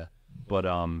possible, But,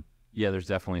 there's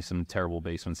definitely some terrible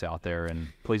basements out there and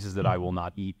places that I will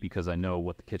not eat because I know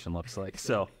what the kitchen looks like.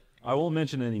 So I won't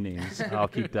mention any names. I'll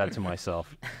keep that to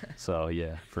myself. So,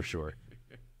 yeah, for sure.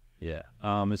 Yeah.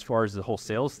 As far as the whole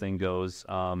sales thing goes,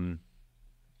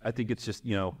 I think it's just,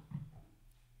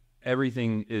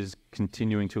 everything is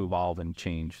continuing to evolve and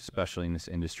change, especially in this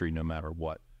industry, no matter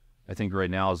what. I think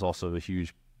right now is also a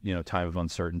huge time of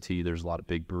uncertainty. There's a lot of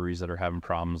big breweries that are having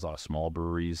problems, a lot of small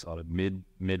breweries, a lot of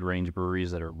mid-range breweries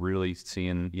that are really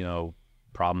seeing,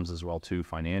 problems as well too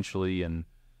financially. And,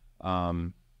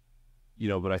 but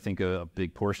I think a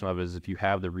big portion of it is if you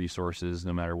have the resources,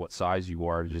 no matter what size you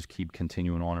are, to just keep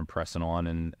continuing on and pressing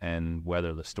on and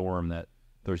weather the storm, that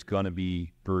there's going to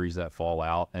be breweries that fall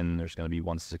out and there's going to be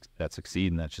ones that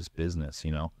succeed, and that's just business,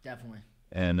 Definitely.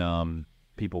 And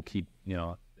people keep,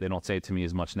 they don't say it to me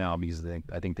as much now because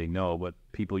I think they know. But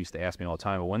people used to ask me all the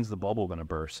time, well, when's the bubble going to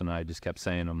burst? And I just kept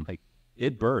saying, I'm like,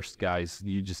 it burst, guys.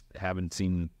 You just haven't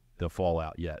seen the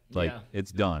fallout yet. Like,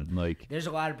 it's done. Like, there's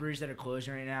a lot of breweries that are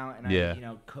closing right now, and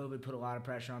COVID put a lot of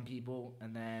pressure on people,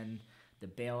 and then the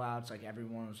bailouts, like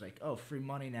everyone was like, oh, free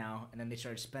money now, and then they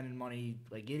started spending money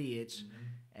like idiots,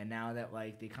 and now that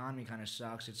like the economy kind of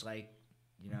sucks, it's like,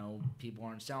 people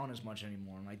aren't selling as much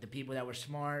anymore. And, like, the people that were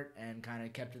smart and kind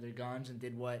of kept to their guns and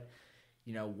did what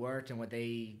worked and what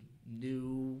they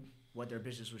knew what their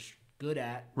business was good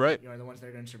at, right, are the ones that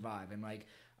are going to survive. And like,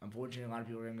 unfortunately, a lot of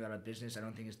people are going to go out of business. I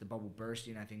don't think it's the bubble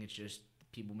bursting. I think it's just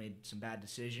people made some bad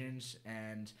decisions,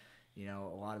 and a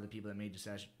lot of the people that made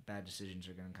bad decisions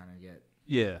are going to kind of get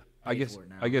I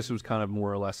guess it was kind of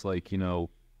more or less like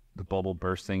the bubble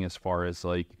bursting as far as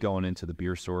like going into the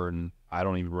beer store, and I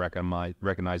don't even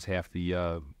recognize half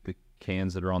the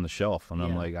cans that are on the shelf, and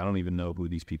I'm like, I don't even know who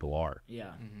these people are.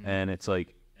 And it's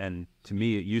like, and to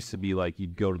me it used to be like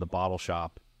you'd go to the bottle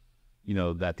shop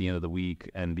at the end of the week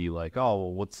and be like, oh,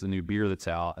 well, what's the new beer that's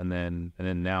out? And then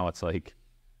now it's like,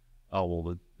 oh,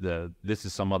 well, this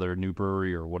is some other new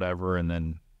brewery or whatever. And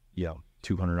then,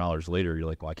 $200 later, you're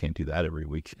like, well, I can't do that every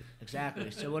week.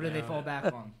 Exactly. So what do they fall back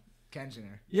on?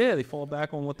 Kenzinger. Yeah, they fall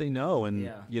back on what they know. And,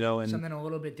 and something a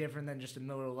little bit different than just a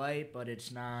Miller Lite, but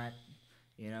it's not,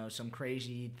 some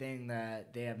crazy thing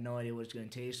that they have no idea what it's going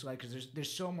to taste like. Because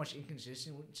there's so much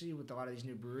inconsistency with a lot of these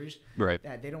new breweries. Right.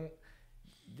 That they don't.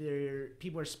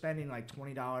 People are spending like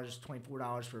 $20,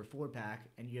 $24 for a 4-pack,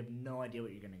 and you have no idea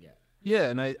what you're going to get. Yeah,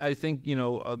 and I think,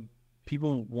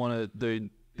 people want to,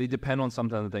 they depend on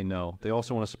something that they know. They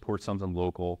also want to support something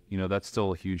local. That's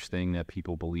still a huge thing that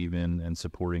people believe in, and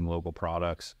supporting local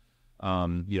products.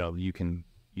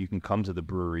 You can come to the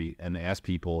brewery and ask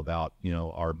people about,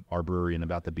 our brewery and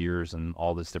about the beers and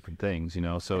all these different things,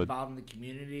 So involved in the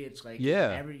community, it's like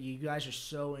you guys are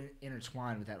so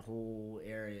intertwined with that whole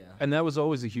area. And that was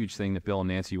always a huge thing that Bill and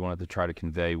Nancy wanted to try to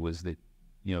convey, was that,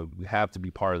 we have to be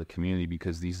part of the community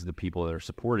because these are the people that are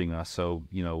supporting us. So,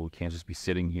 we can't just be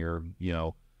sitting here,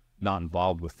 not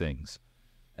involved with things.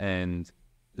 And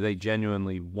they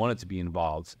genuinely wanted to be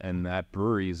involved, and that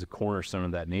brewery is a cornerstone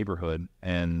of that neighborhood.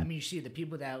 And I mean, you see the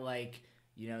people that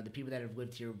the people that have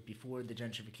lived here before the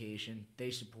gentrification, they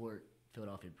support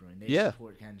Philadelphia Brewing. They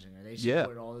support Kenzinger. They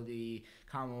support all of the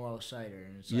Commonwealth cider,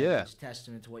 and it's it's a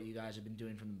testament to what you guys have been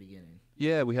doing from the beginning.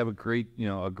 Yeah, we have a great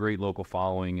local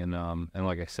following, and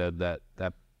like I said, that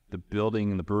the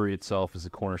building and the brewery itself is a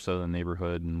cornerstone of the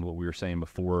neighborhood. And what we were saying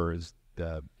before is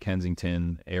the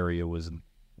Kensington area was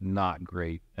not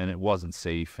great, and it wasn't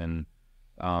safe. And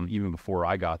even before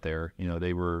I got there,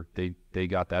 they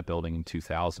got that building in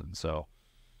 2000, so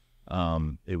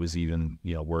it was even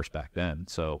worse back then.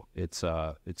 So it's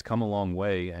come a long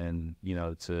way, and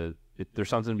there's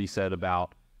something to be said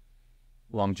about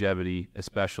longevity,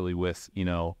 especially with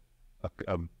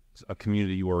a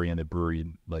community oriented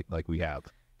brewery like we have.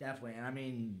 Definitely. And I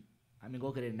mean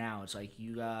look at it now. It's like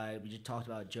we just talked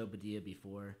about Joe Padilla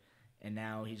before, and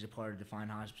now he's a part of Define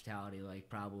Hospitality, like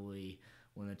probably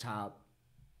one of the top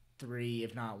 3,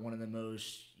 if not one of the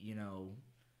most,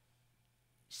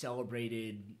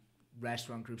 celebrated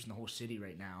restaurant groups in the whole city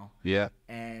right now. Yeah.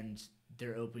 And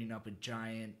they're opening up a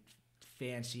giant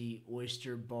fancy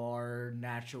oyster bar,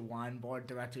 natural wine bar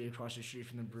directly across the street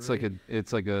from the brewery.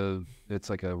 It's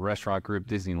like a restaurant group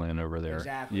Disneyland over there.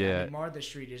 Exactly. Yeah. I mean, Martha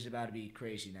Street is about to be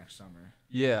crazy next summer.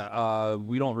 Yeah.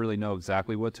 We don't really know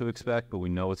exactly what to expect, but we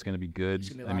know it's going to be good. There's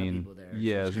going to be a lot of people there.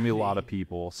 Yeah, there's going to be a lot of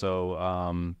people. So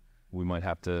I might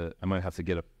have to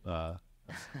get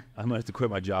I might have to quit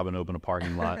my job and open a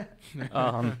parking lot.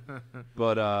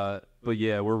 But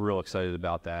yeah, we're real excited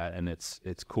about that, and it's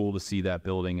cool to see that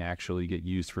building actually get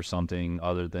used for something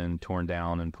other than torn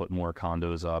down and put more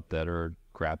condos up that are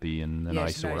crappy and an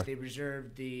eyesore. It's nice. They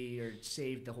reserved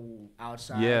saved the whole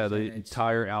outside. Yeah, the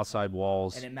entire outside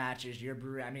walls. And it matches your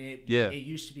brewery. I mean, it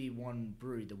used to be one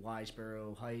brewery, the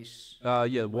Weisboro Heiss.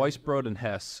 Weisbrod and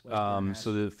Hess.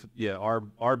 So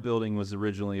our building was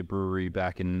originally a brewery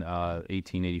back in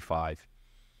 1885,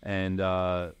 and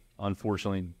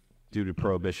unfortunately, due to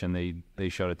Prohibition, they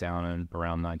shut it down in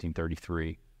around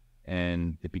 1933,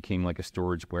 and it became like a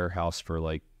storage warehouse for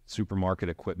like supermarket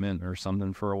equipment or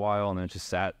something for a while, and then it just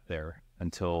sat there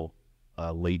until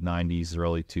late 90s,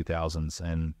 early 2000s.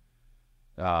 And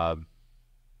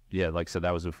like I said,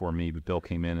 that was before me, but Bill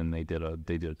came in and they did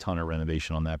a ton of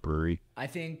renovation on that brewery. I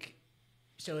think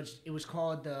so. It was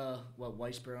called the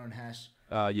Weisboro and Hess.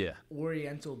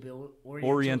 Oriental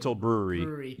Brewery.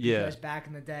 Brewery. Because back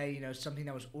in the day, something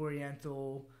that was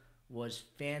Oriental was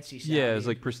fancy. Yeah, it's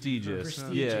like prestigious.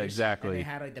 Yeah, exactly. And they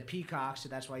had like the peacock, so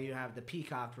that's why you have the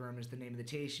peacock room is the name of the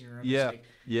tasting room. Yeah,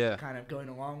 it's like kind of going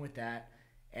along with that.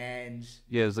 And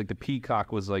yeah, it's like the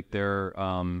peacock was like their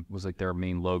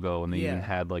main logo, and they even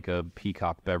had like a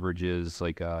peacock beverages,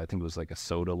 like I think it was like a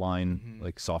soda line,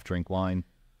 like soft drink line.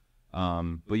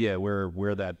 But yeah,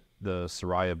 where that the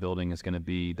Soraya building is going to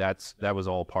be, that was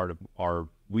all part of our.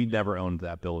 We never owned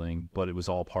that building, but it was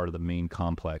all part of the main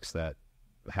complex that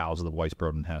housed the Weissbrod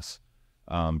and Hess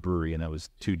brewery, and it was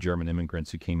 2 German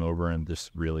immigrants who came over and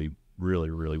just really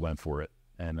went for it.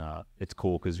 And it's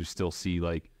cool because we still see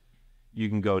like. You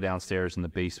can go downstairs in the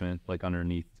basement, like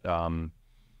underneath,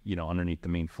 underneath the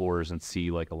main floors, and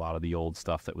see like a lot of the old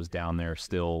stuff that was down there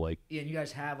still. Like and you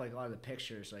guys have like a lot of the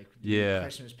pictures, like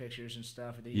Christmas pictures and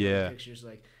stuff. Or pictures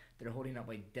like they're holding up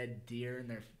like dead deer in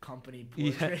their company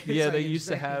portraits. Yeah, they used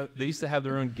to have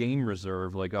their own game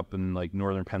reserve like up in like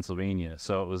northern Pennsylvania.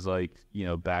 So it was like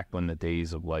back when the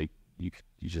days of like you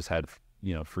just had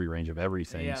free range of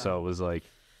everything. Yeah. So it was like.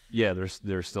 Yeah,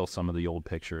 there's still some of the old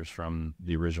pictures from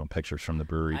the original pictures from the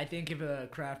brewery. I think if a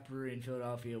craft brewery in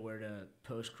Philadelphia were to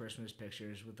post Christmas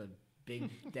pictures with a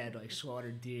big dead like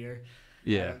slaughtered deer, I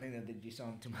don't think that they'd be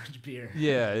selling too much beer.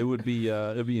 Yeah, it would be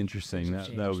it'd be interesting.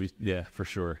 That would be for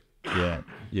sure.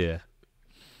 Yeah.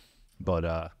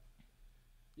 But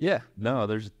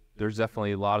there's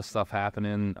definitely a lot of stuff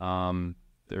happening.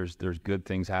 There's good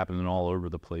things happening all over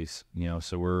the place,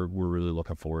 so we're really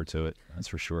looking forward to it. That's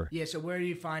for sure. Yeah. So where are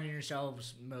you finding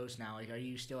yourselves most now? Like, are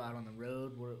you still out on the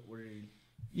road?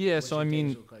 Yeah. So I mean,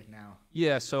 look like now?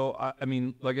 Yeah. So I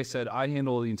mean, like I said, I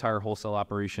handle the entire wholesale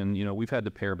operation. We've had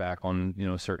to pare back on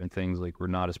certain things. Like we're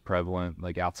not as prevalent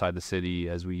like outside the city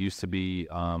as we used to be.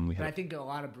 But I think a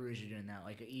lot of breweries are doing that.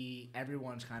 Like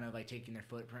everyone's kind of like taking their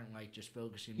footprint, like just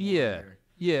focusing more on their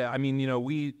Yeah, I mean,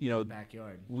 we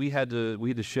backyard. We had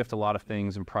to shift a lot of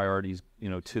things and priorities,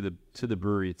 to the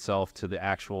brewery itself, to the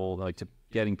actual to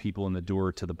getting people in the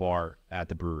door to the bar at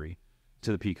the brewery,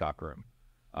 to the Peacock Room,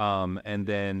 and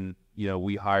then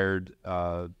we hired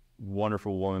a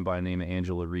wonderful woman by the name of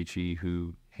Angela Richie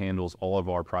who handles all of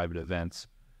our private events.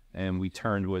 And we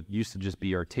turned what used to just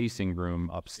be our tasting room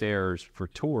upstairs for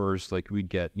tours. Like we'd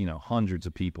get, hundreds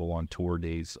of people on tour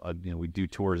days. We do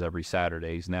tours every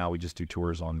Saturdays. Now we just do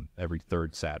tours on every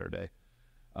 3rd Saturday.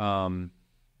 But,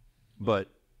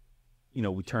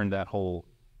 we turned that whole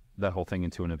thing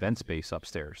into an event space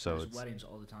upstairs. So it's weddings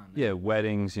all the time. Man. Yeah,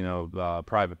 weddings,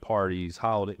 private parties,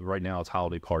 holiday. Right now it's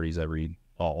holiday parties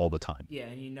all the time. Yeah,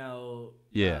 and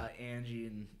Angie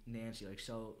and Nancy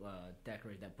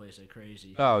decorate that place like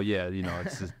crazy. Oh yeah,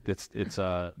 it's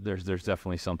there's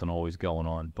definitely something always going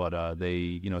on. But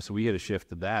they so we had to shift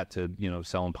to that to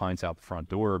selling pints out the front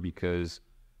door because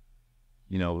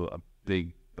a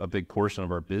big portion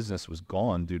of our business was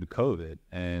gone due to COVID,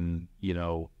 and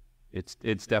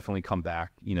it's definitely come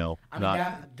back.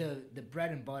 The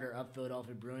bread and butter of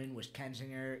Philadelphia brewing was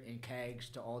Kenzinger and kegs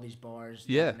to all these bars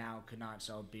that now could not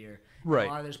sell beer. Right. And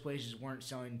a lot of those places weren't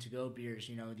selling to-go beers.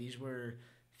 These were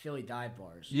Philly dive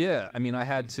bars. Yeah, I mean, I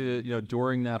had to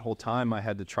during that whole time, I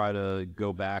had to try to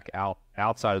go back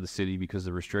outside of the city because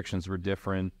the restrictions were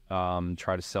different.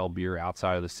 Try to sell beer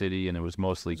outside of the city, and it was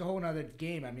mostly. It's a whole other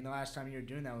game. I mean, the last time you were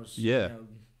doing that was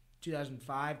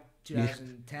 2005.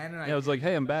 2010. And I was like,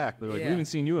 hey, I'm back. They're like, we haven't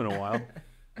seen you in a while.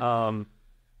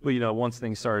 But, once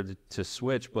things started to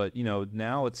switch, but,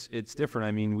 now it's different.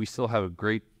 I mean, we still have a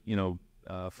great,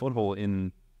 foothold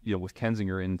in, with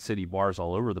Kenzinger in city bars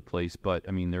all over the place. But,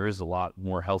 I mean, there is a lot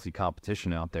more healthy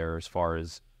competition out there as far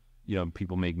as,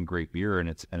 people making great beer, and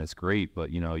it's great. But,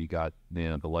 you got,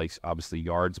 the likes, obviously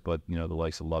Yards, but, the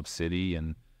likes of Love City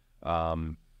and,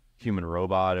 Human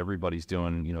Robot. Everybody's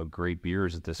doing great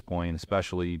beers at this point,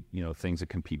 especially things that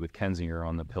compete with Kenzinger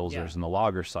on the pilsners and the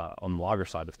lager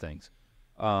side of things.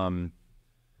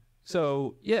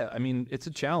 So yeah, I mean it's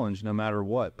a challenge no matter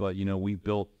what, but we've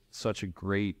built such a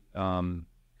great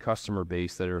customer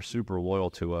base that are super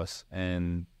loyal to us,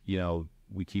 and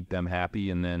we keep them happy,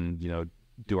 and then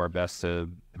do our best to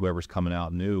whoever's coming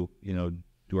out new,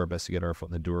 do our best to get our foot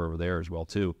in the door over there as well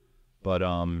too.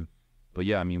 But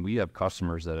yeah, I mean, we have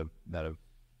customers that have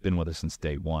been with us since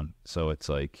day one. So it's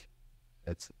like,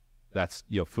 that's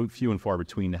few and far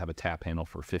between to have a tap handle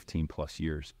for 15 plus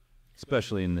years,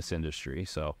 especially in this industry.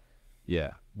 So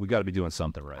yeah, we got to be doing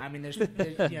something right. I mean,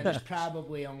 there's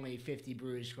probably only 50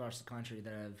 breweries across the country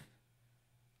that have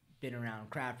been around,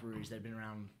 craft breweries that have been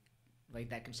around, like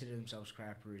that consider themselves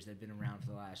craft breweries that have been around for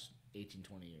the last 18,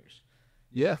 20 years.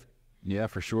 Yeah,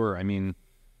 for sure. I mean,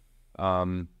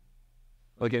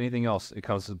 like anything else, it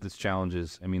comes with its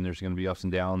challenges. I mean, there's going to be ups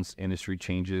and downs, industry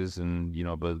changes, and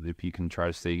but if you can try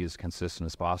to stay as consistent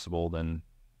as possible, then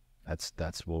that's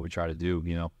what we try to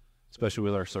do. Especially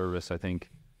with our service. I think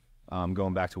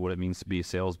going back to what it means to be a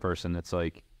salesperson, it's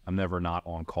like I'm never not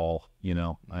on call.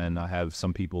 And I have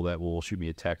some people that will shoot me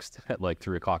a text at like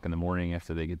 3:00 in the morning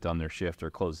after they get done their shift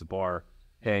or close the bar.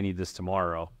 Hey, I need this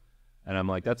tomorrow. And I'm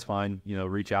like, that's fine.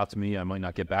 Reach out to me. I might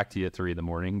not get back to you at 3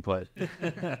 a.m, but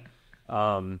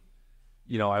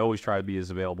I always try to be as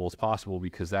available as possible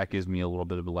because that gives me a little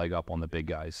bit of a leg up on the big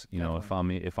guys. If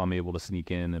I'm able to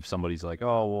sneak in, if somebody's like,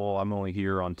 oh, well, I'm only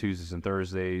here on Tuesdays and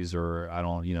Thursdays, or I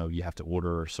don't, you have to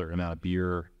order a certain amount of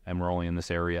beer and we're only in this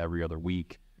area every other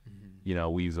week.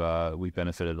 We've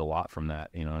benefited a lot from that,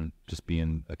 and just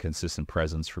being a consistent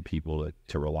presence for people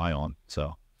to rely on.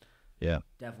 So, yeah.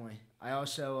 Definitely. I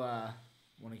also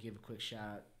want to give a quick shout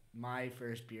out. My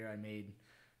first beer I made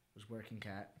was Working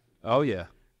Cat. Oh, yeah.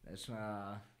 That's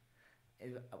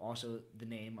also the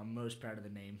name. I'm most proud of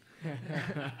the name.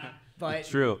 But it's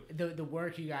true. The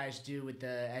work you guys do with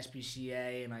the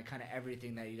SPCA and like kind of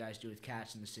everything that you guys do with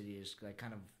cats in the city is like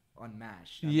kind of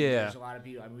unmatched. Yeah. There's a lot of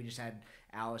people. We just had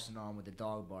Allison on with the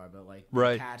dog bar, but like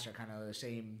right. The cats are kind of the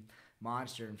same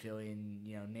monster in Philly, and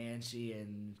Nancy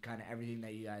and kind of everything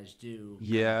that you guys do.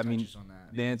 Yeah, I mean, on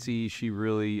that. Nancy, she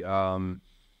really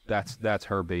that's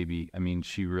her baby. I mean,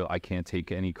 I can't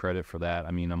take any credit for that.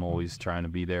 I mean, I'm always trying to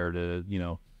be there to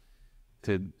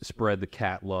to spread the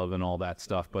cat love and all that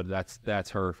stuff, but that's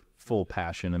her full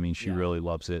passion. I mean, she really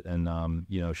loves it, and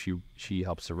she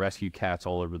helps to rescue cats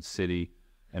all over the city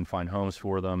and find homes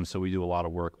for them. So we do a lot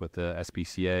of work with the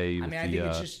SPCA. I think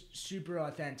it's just super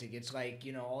authentic. It's like,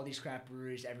 all these craft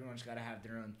breweries, everyone's got to have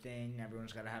their own thing.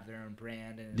 Everyone's got to have their own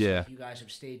brand. And it's like you guys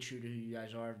have stayed true to who you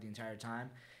guys are the entire time.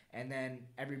 And then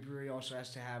every brewery also has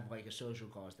to have like a social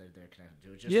cause that they're connected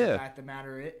to. It's just the fact of the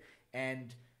matter it.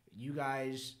 And you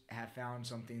guys have found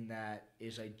something that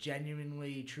is like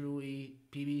genuinely, truly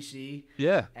PBC.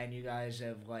 Yeah. And you guys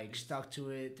have like stuck to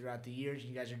it throughout the years.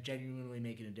 And you guys are genuinely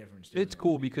making a difference. It's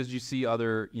cool because you see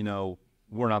other,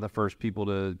 we're not the first people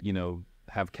to,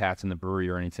 have cats in the brewery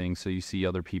or anything. So you see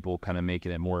other people kind of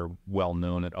making it more well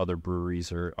known at other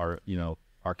breweries or are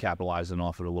capitalizing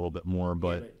off it a little bit more.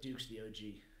 But Duke's the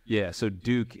OG. Yeah, so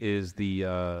Duke is the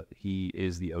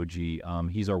OG.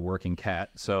 He's our working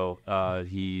cat. So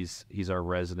he's our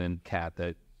resident cat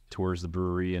that tours the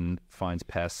brewery and finds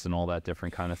pests and all that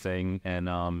different kind of thing.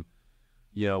 And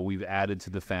we've added to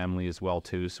the family as well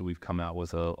too. So we've come out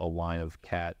with a line of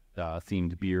cat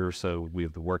themed beer. So we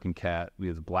have the working cat, we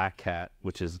have the black cat,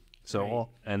 which is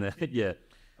and then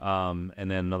and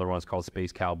then another one is called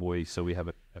Space Cowboy. So we have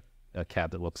a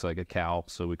cat that looks like a cow,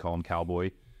 so we call him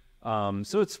Cowboy.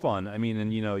 So it's fun. I mean,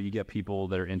 and you get people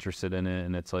that are interested in it,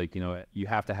 and it's like, you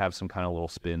have to have some kind of little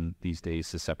spin these days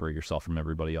to separate yourself from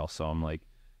everybody else. So I'm like,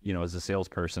 as a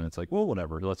salesperson, it's like, well,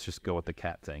 whatever, let's just go with the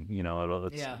cat thing.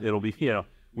 It'll be,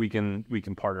 we can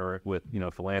partner with,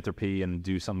 philanthropy and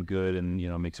do something good and,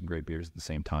 make some great beers at the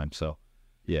same time. So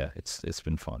yeah, it's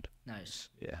been fun. Nice.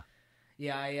 Yeah.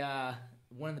 Yeah.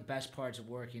 One of the best parts of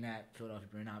working at Philadelphia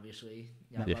Brewing, obviously,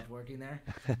 I love working there.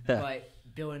 But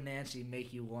Bill and Nancy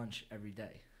make you lunch every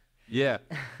day. Yeah.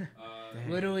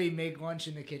 Literally make lunch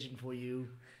in the kitchen for you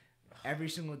every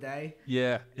single day.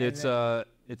 Yeah, it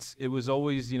was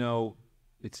always,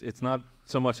 it's not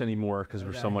so much anymore because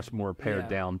we're so much more pared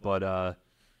down. But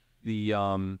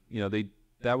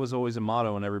that was always a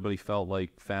motto, and everybody felt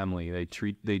like family. They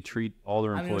treat all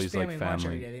their employees like family. Lunch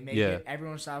every day. They make it.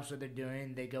 Everyone stops what they're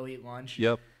doing. They go eat lunch.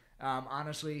 Yep.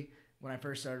 Honestly, when I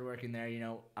first started working there,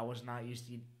 I was not used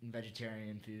to eating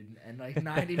vegetarian food, and like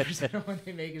 90% of what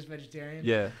they make is vegetarian.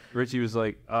 Yeah. Richie was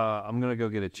like, "I'm gonna go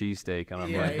get a cheesesteak," and I'm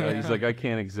he's like, "I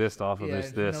can't exist off of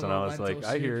this," no and I was like,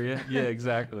 "I hear you." Yeah,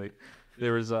 exactly.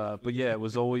 There was, but yeah, it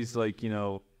was always like,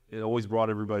 it always brought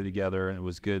everybody together, and it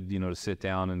was good, to sit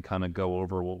down and kind of go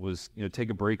over what was, take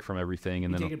a break from everything,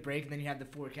 and then take a break, and then you have the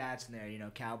 4 cats in there,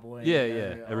 Cowboy.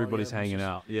 Yeah, everybody's hanging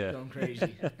out. Yeah, going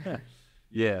crazy.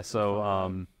 Yeah,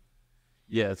 so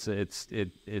it's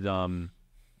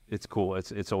cool.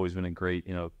 It's always been a great,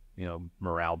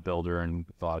 morale builder and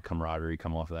a lot of camaraderie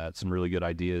come off of that. Some really good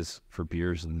ideas for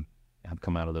beers and have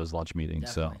come out of those lunch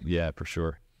meetings. Definitely. So yeah, for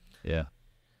sure. Yeah.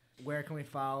 Where can we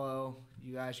follow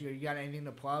you guys? You got anything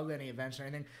to plug? Any events or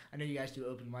anything? I know you guys do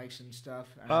open mics and stuff.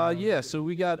 Yeah. So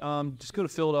we got just go to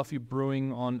Philadelphia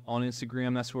Brewing on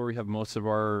Instagram. That's where we have most of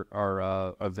our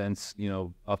events.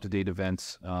 Up to date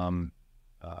events.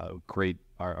 Great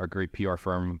our great PR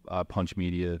firm, Punch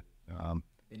Media.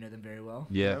 They know them very well.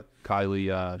 Yeah. Yep.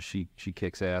 Kylie, she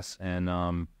kicks ass,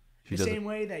 and she the same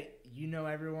way that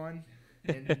everyone.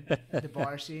 in the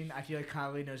bar scene. I feel like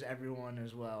Kylie knows everyone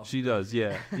as well. She does,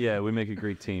 yeah. Yeah, we make a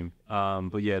great team.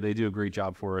 But yeah, they do a great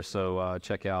job for us. So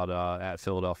check out at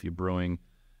Philadelphia Brewing.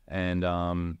 And,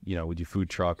 we do food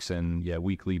trucks and,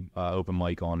 weekly open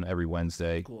mic on every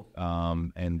Wednesday. Cool.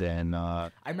 And then...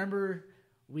 I remember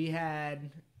we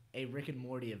had a Rick and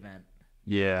Morty event.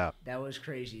 Yeah. That was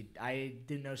crazy. I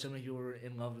didn't know so many people were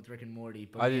in love with Rick and Morty.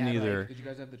 But I didn't either. Did you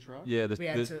guys have the truck? Yeah,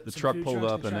 the truck pulled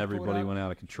up and everybody went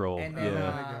out of control. And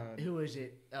then, who was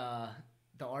it? The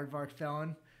Aardvark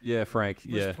felon? Yeah, Frank.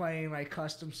 Was playing like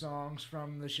custom songs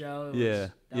from the show.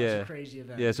 That was a crazy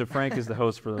event. Yeah, so Frank is the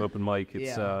host for the open mic.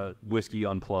 It's Whiskey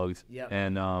Unplugged. Yep.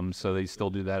 And so they still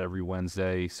do that every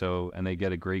Wednesday. So and they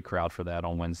get a great crowd for that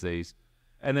on Wednesdays.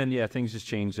 And then things just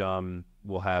change.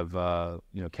 We'll have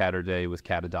Catter Day with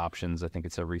cat adoptions. I think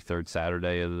it's every third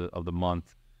Saturday of the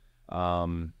month.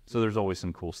 So there's always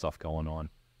some cool stuff going on.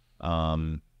 I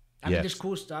mean, there's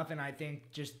cool stuff, and I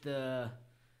think just the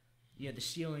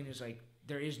ceiling is like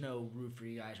there is no roof for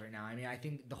you guys right now. I mean, I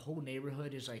think the whole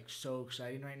neighborhood is like so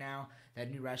exciting right now. That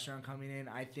new restaurant coming in,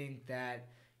 I think that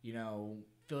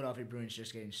Philadelphia Brewing's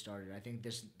just getting started. I think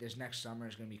this next summer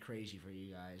is going to be crazy for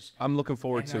you guys. I'm looking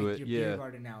forward to it. Your beer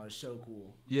garden now is so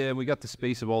cool. Yeah, we got the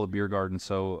space of all the beer gardens.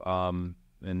 So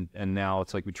and now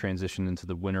it's like we transition into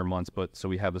the winter months, but so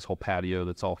we have this whole patio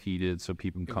that's all heated, so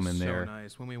people can come in there. So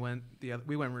nice. When we went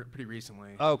pretty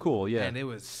recently. Oh, cool. Yeah. And it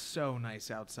was so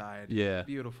nice outside. Yeah.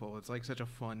 Beautiful. It's like such a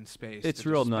fun space. It's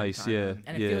real nice. Yeah.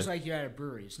 And it feels like you're at a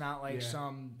brewery. It's not like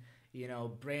some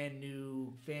brand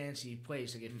new fancy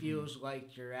place. Like it feels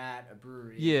like you're at a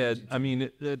brewery. Yeah, I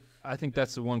mean, I think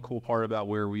that's the one cool part about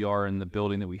where we are in the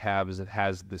building that we have is it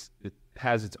has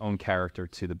its own character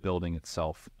to the building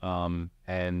itself.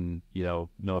 And no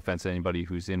offense to anybody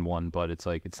who's in one, but it's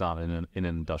like it's not in an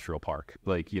industrial park.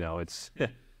 Like it's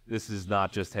this is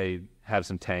not just have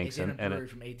some tanks it's in a brewery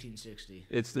from 1860.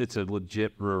 It's a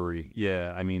legit brewery.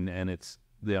 Yeah, I mean, and it's.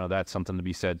 That's something to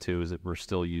be said too, is that we're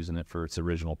still using it for its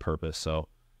original purpose. So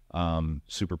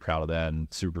super proud of that and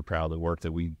super proud of the work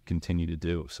that we continue to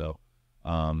do. So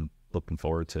looking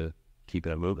forward to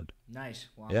keeping it moving. Nice.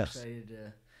 Well, I'm excited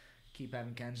to keep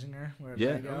having Kenzinger wherever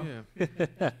I go. Oh,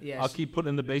 yeah. Yes. I'll keep putting it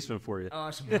in the basement for you.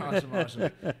 Awesome.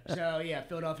 So,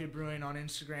 Philadelphia Brewing on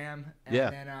Instagram. And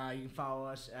then you can follow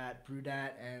us at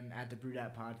Brewdat and at the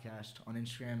Brewdat Podcast on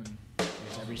Instagram and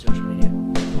every social media.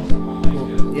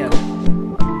 Cool. Yeah.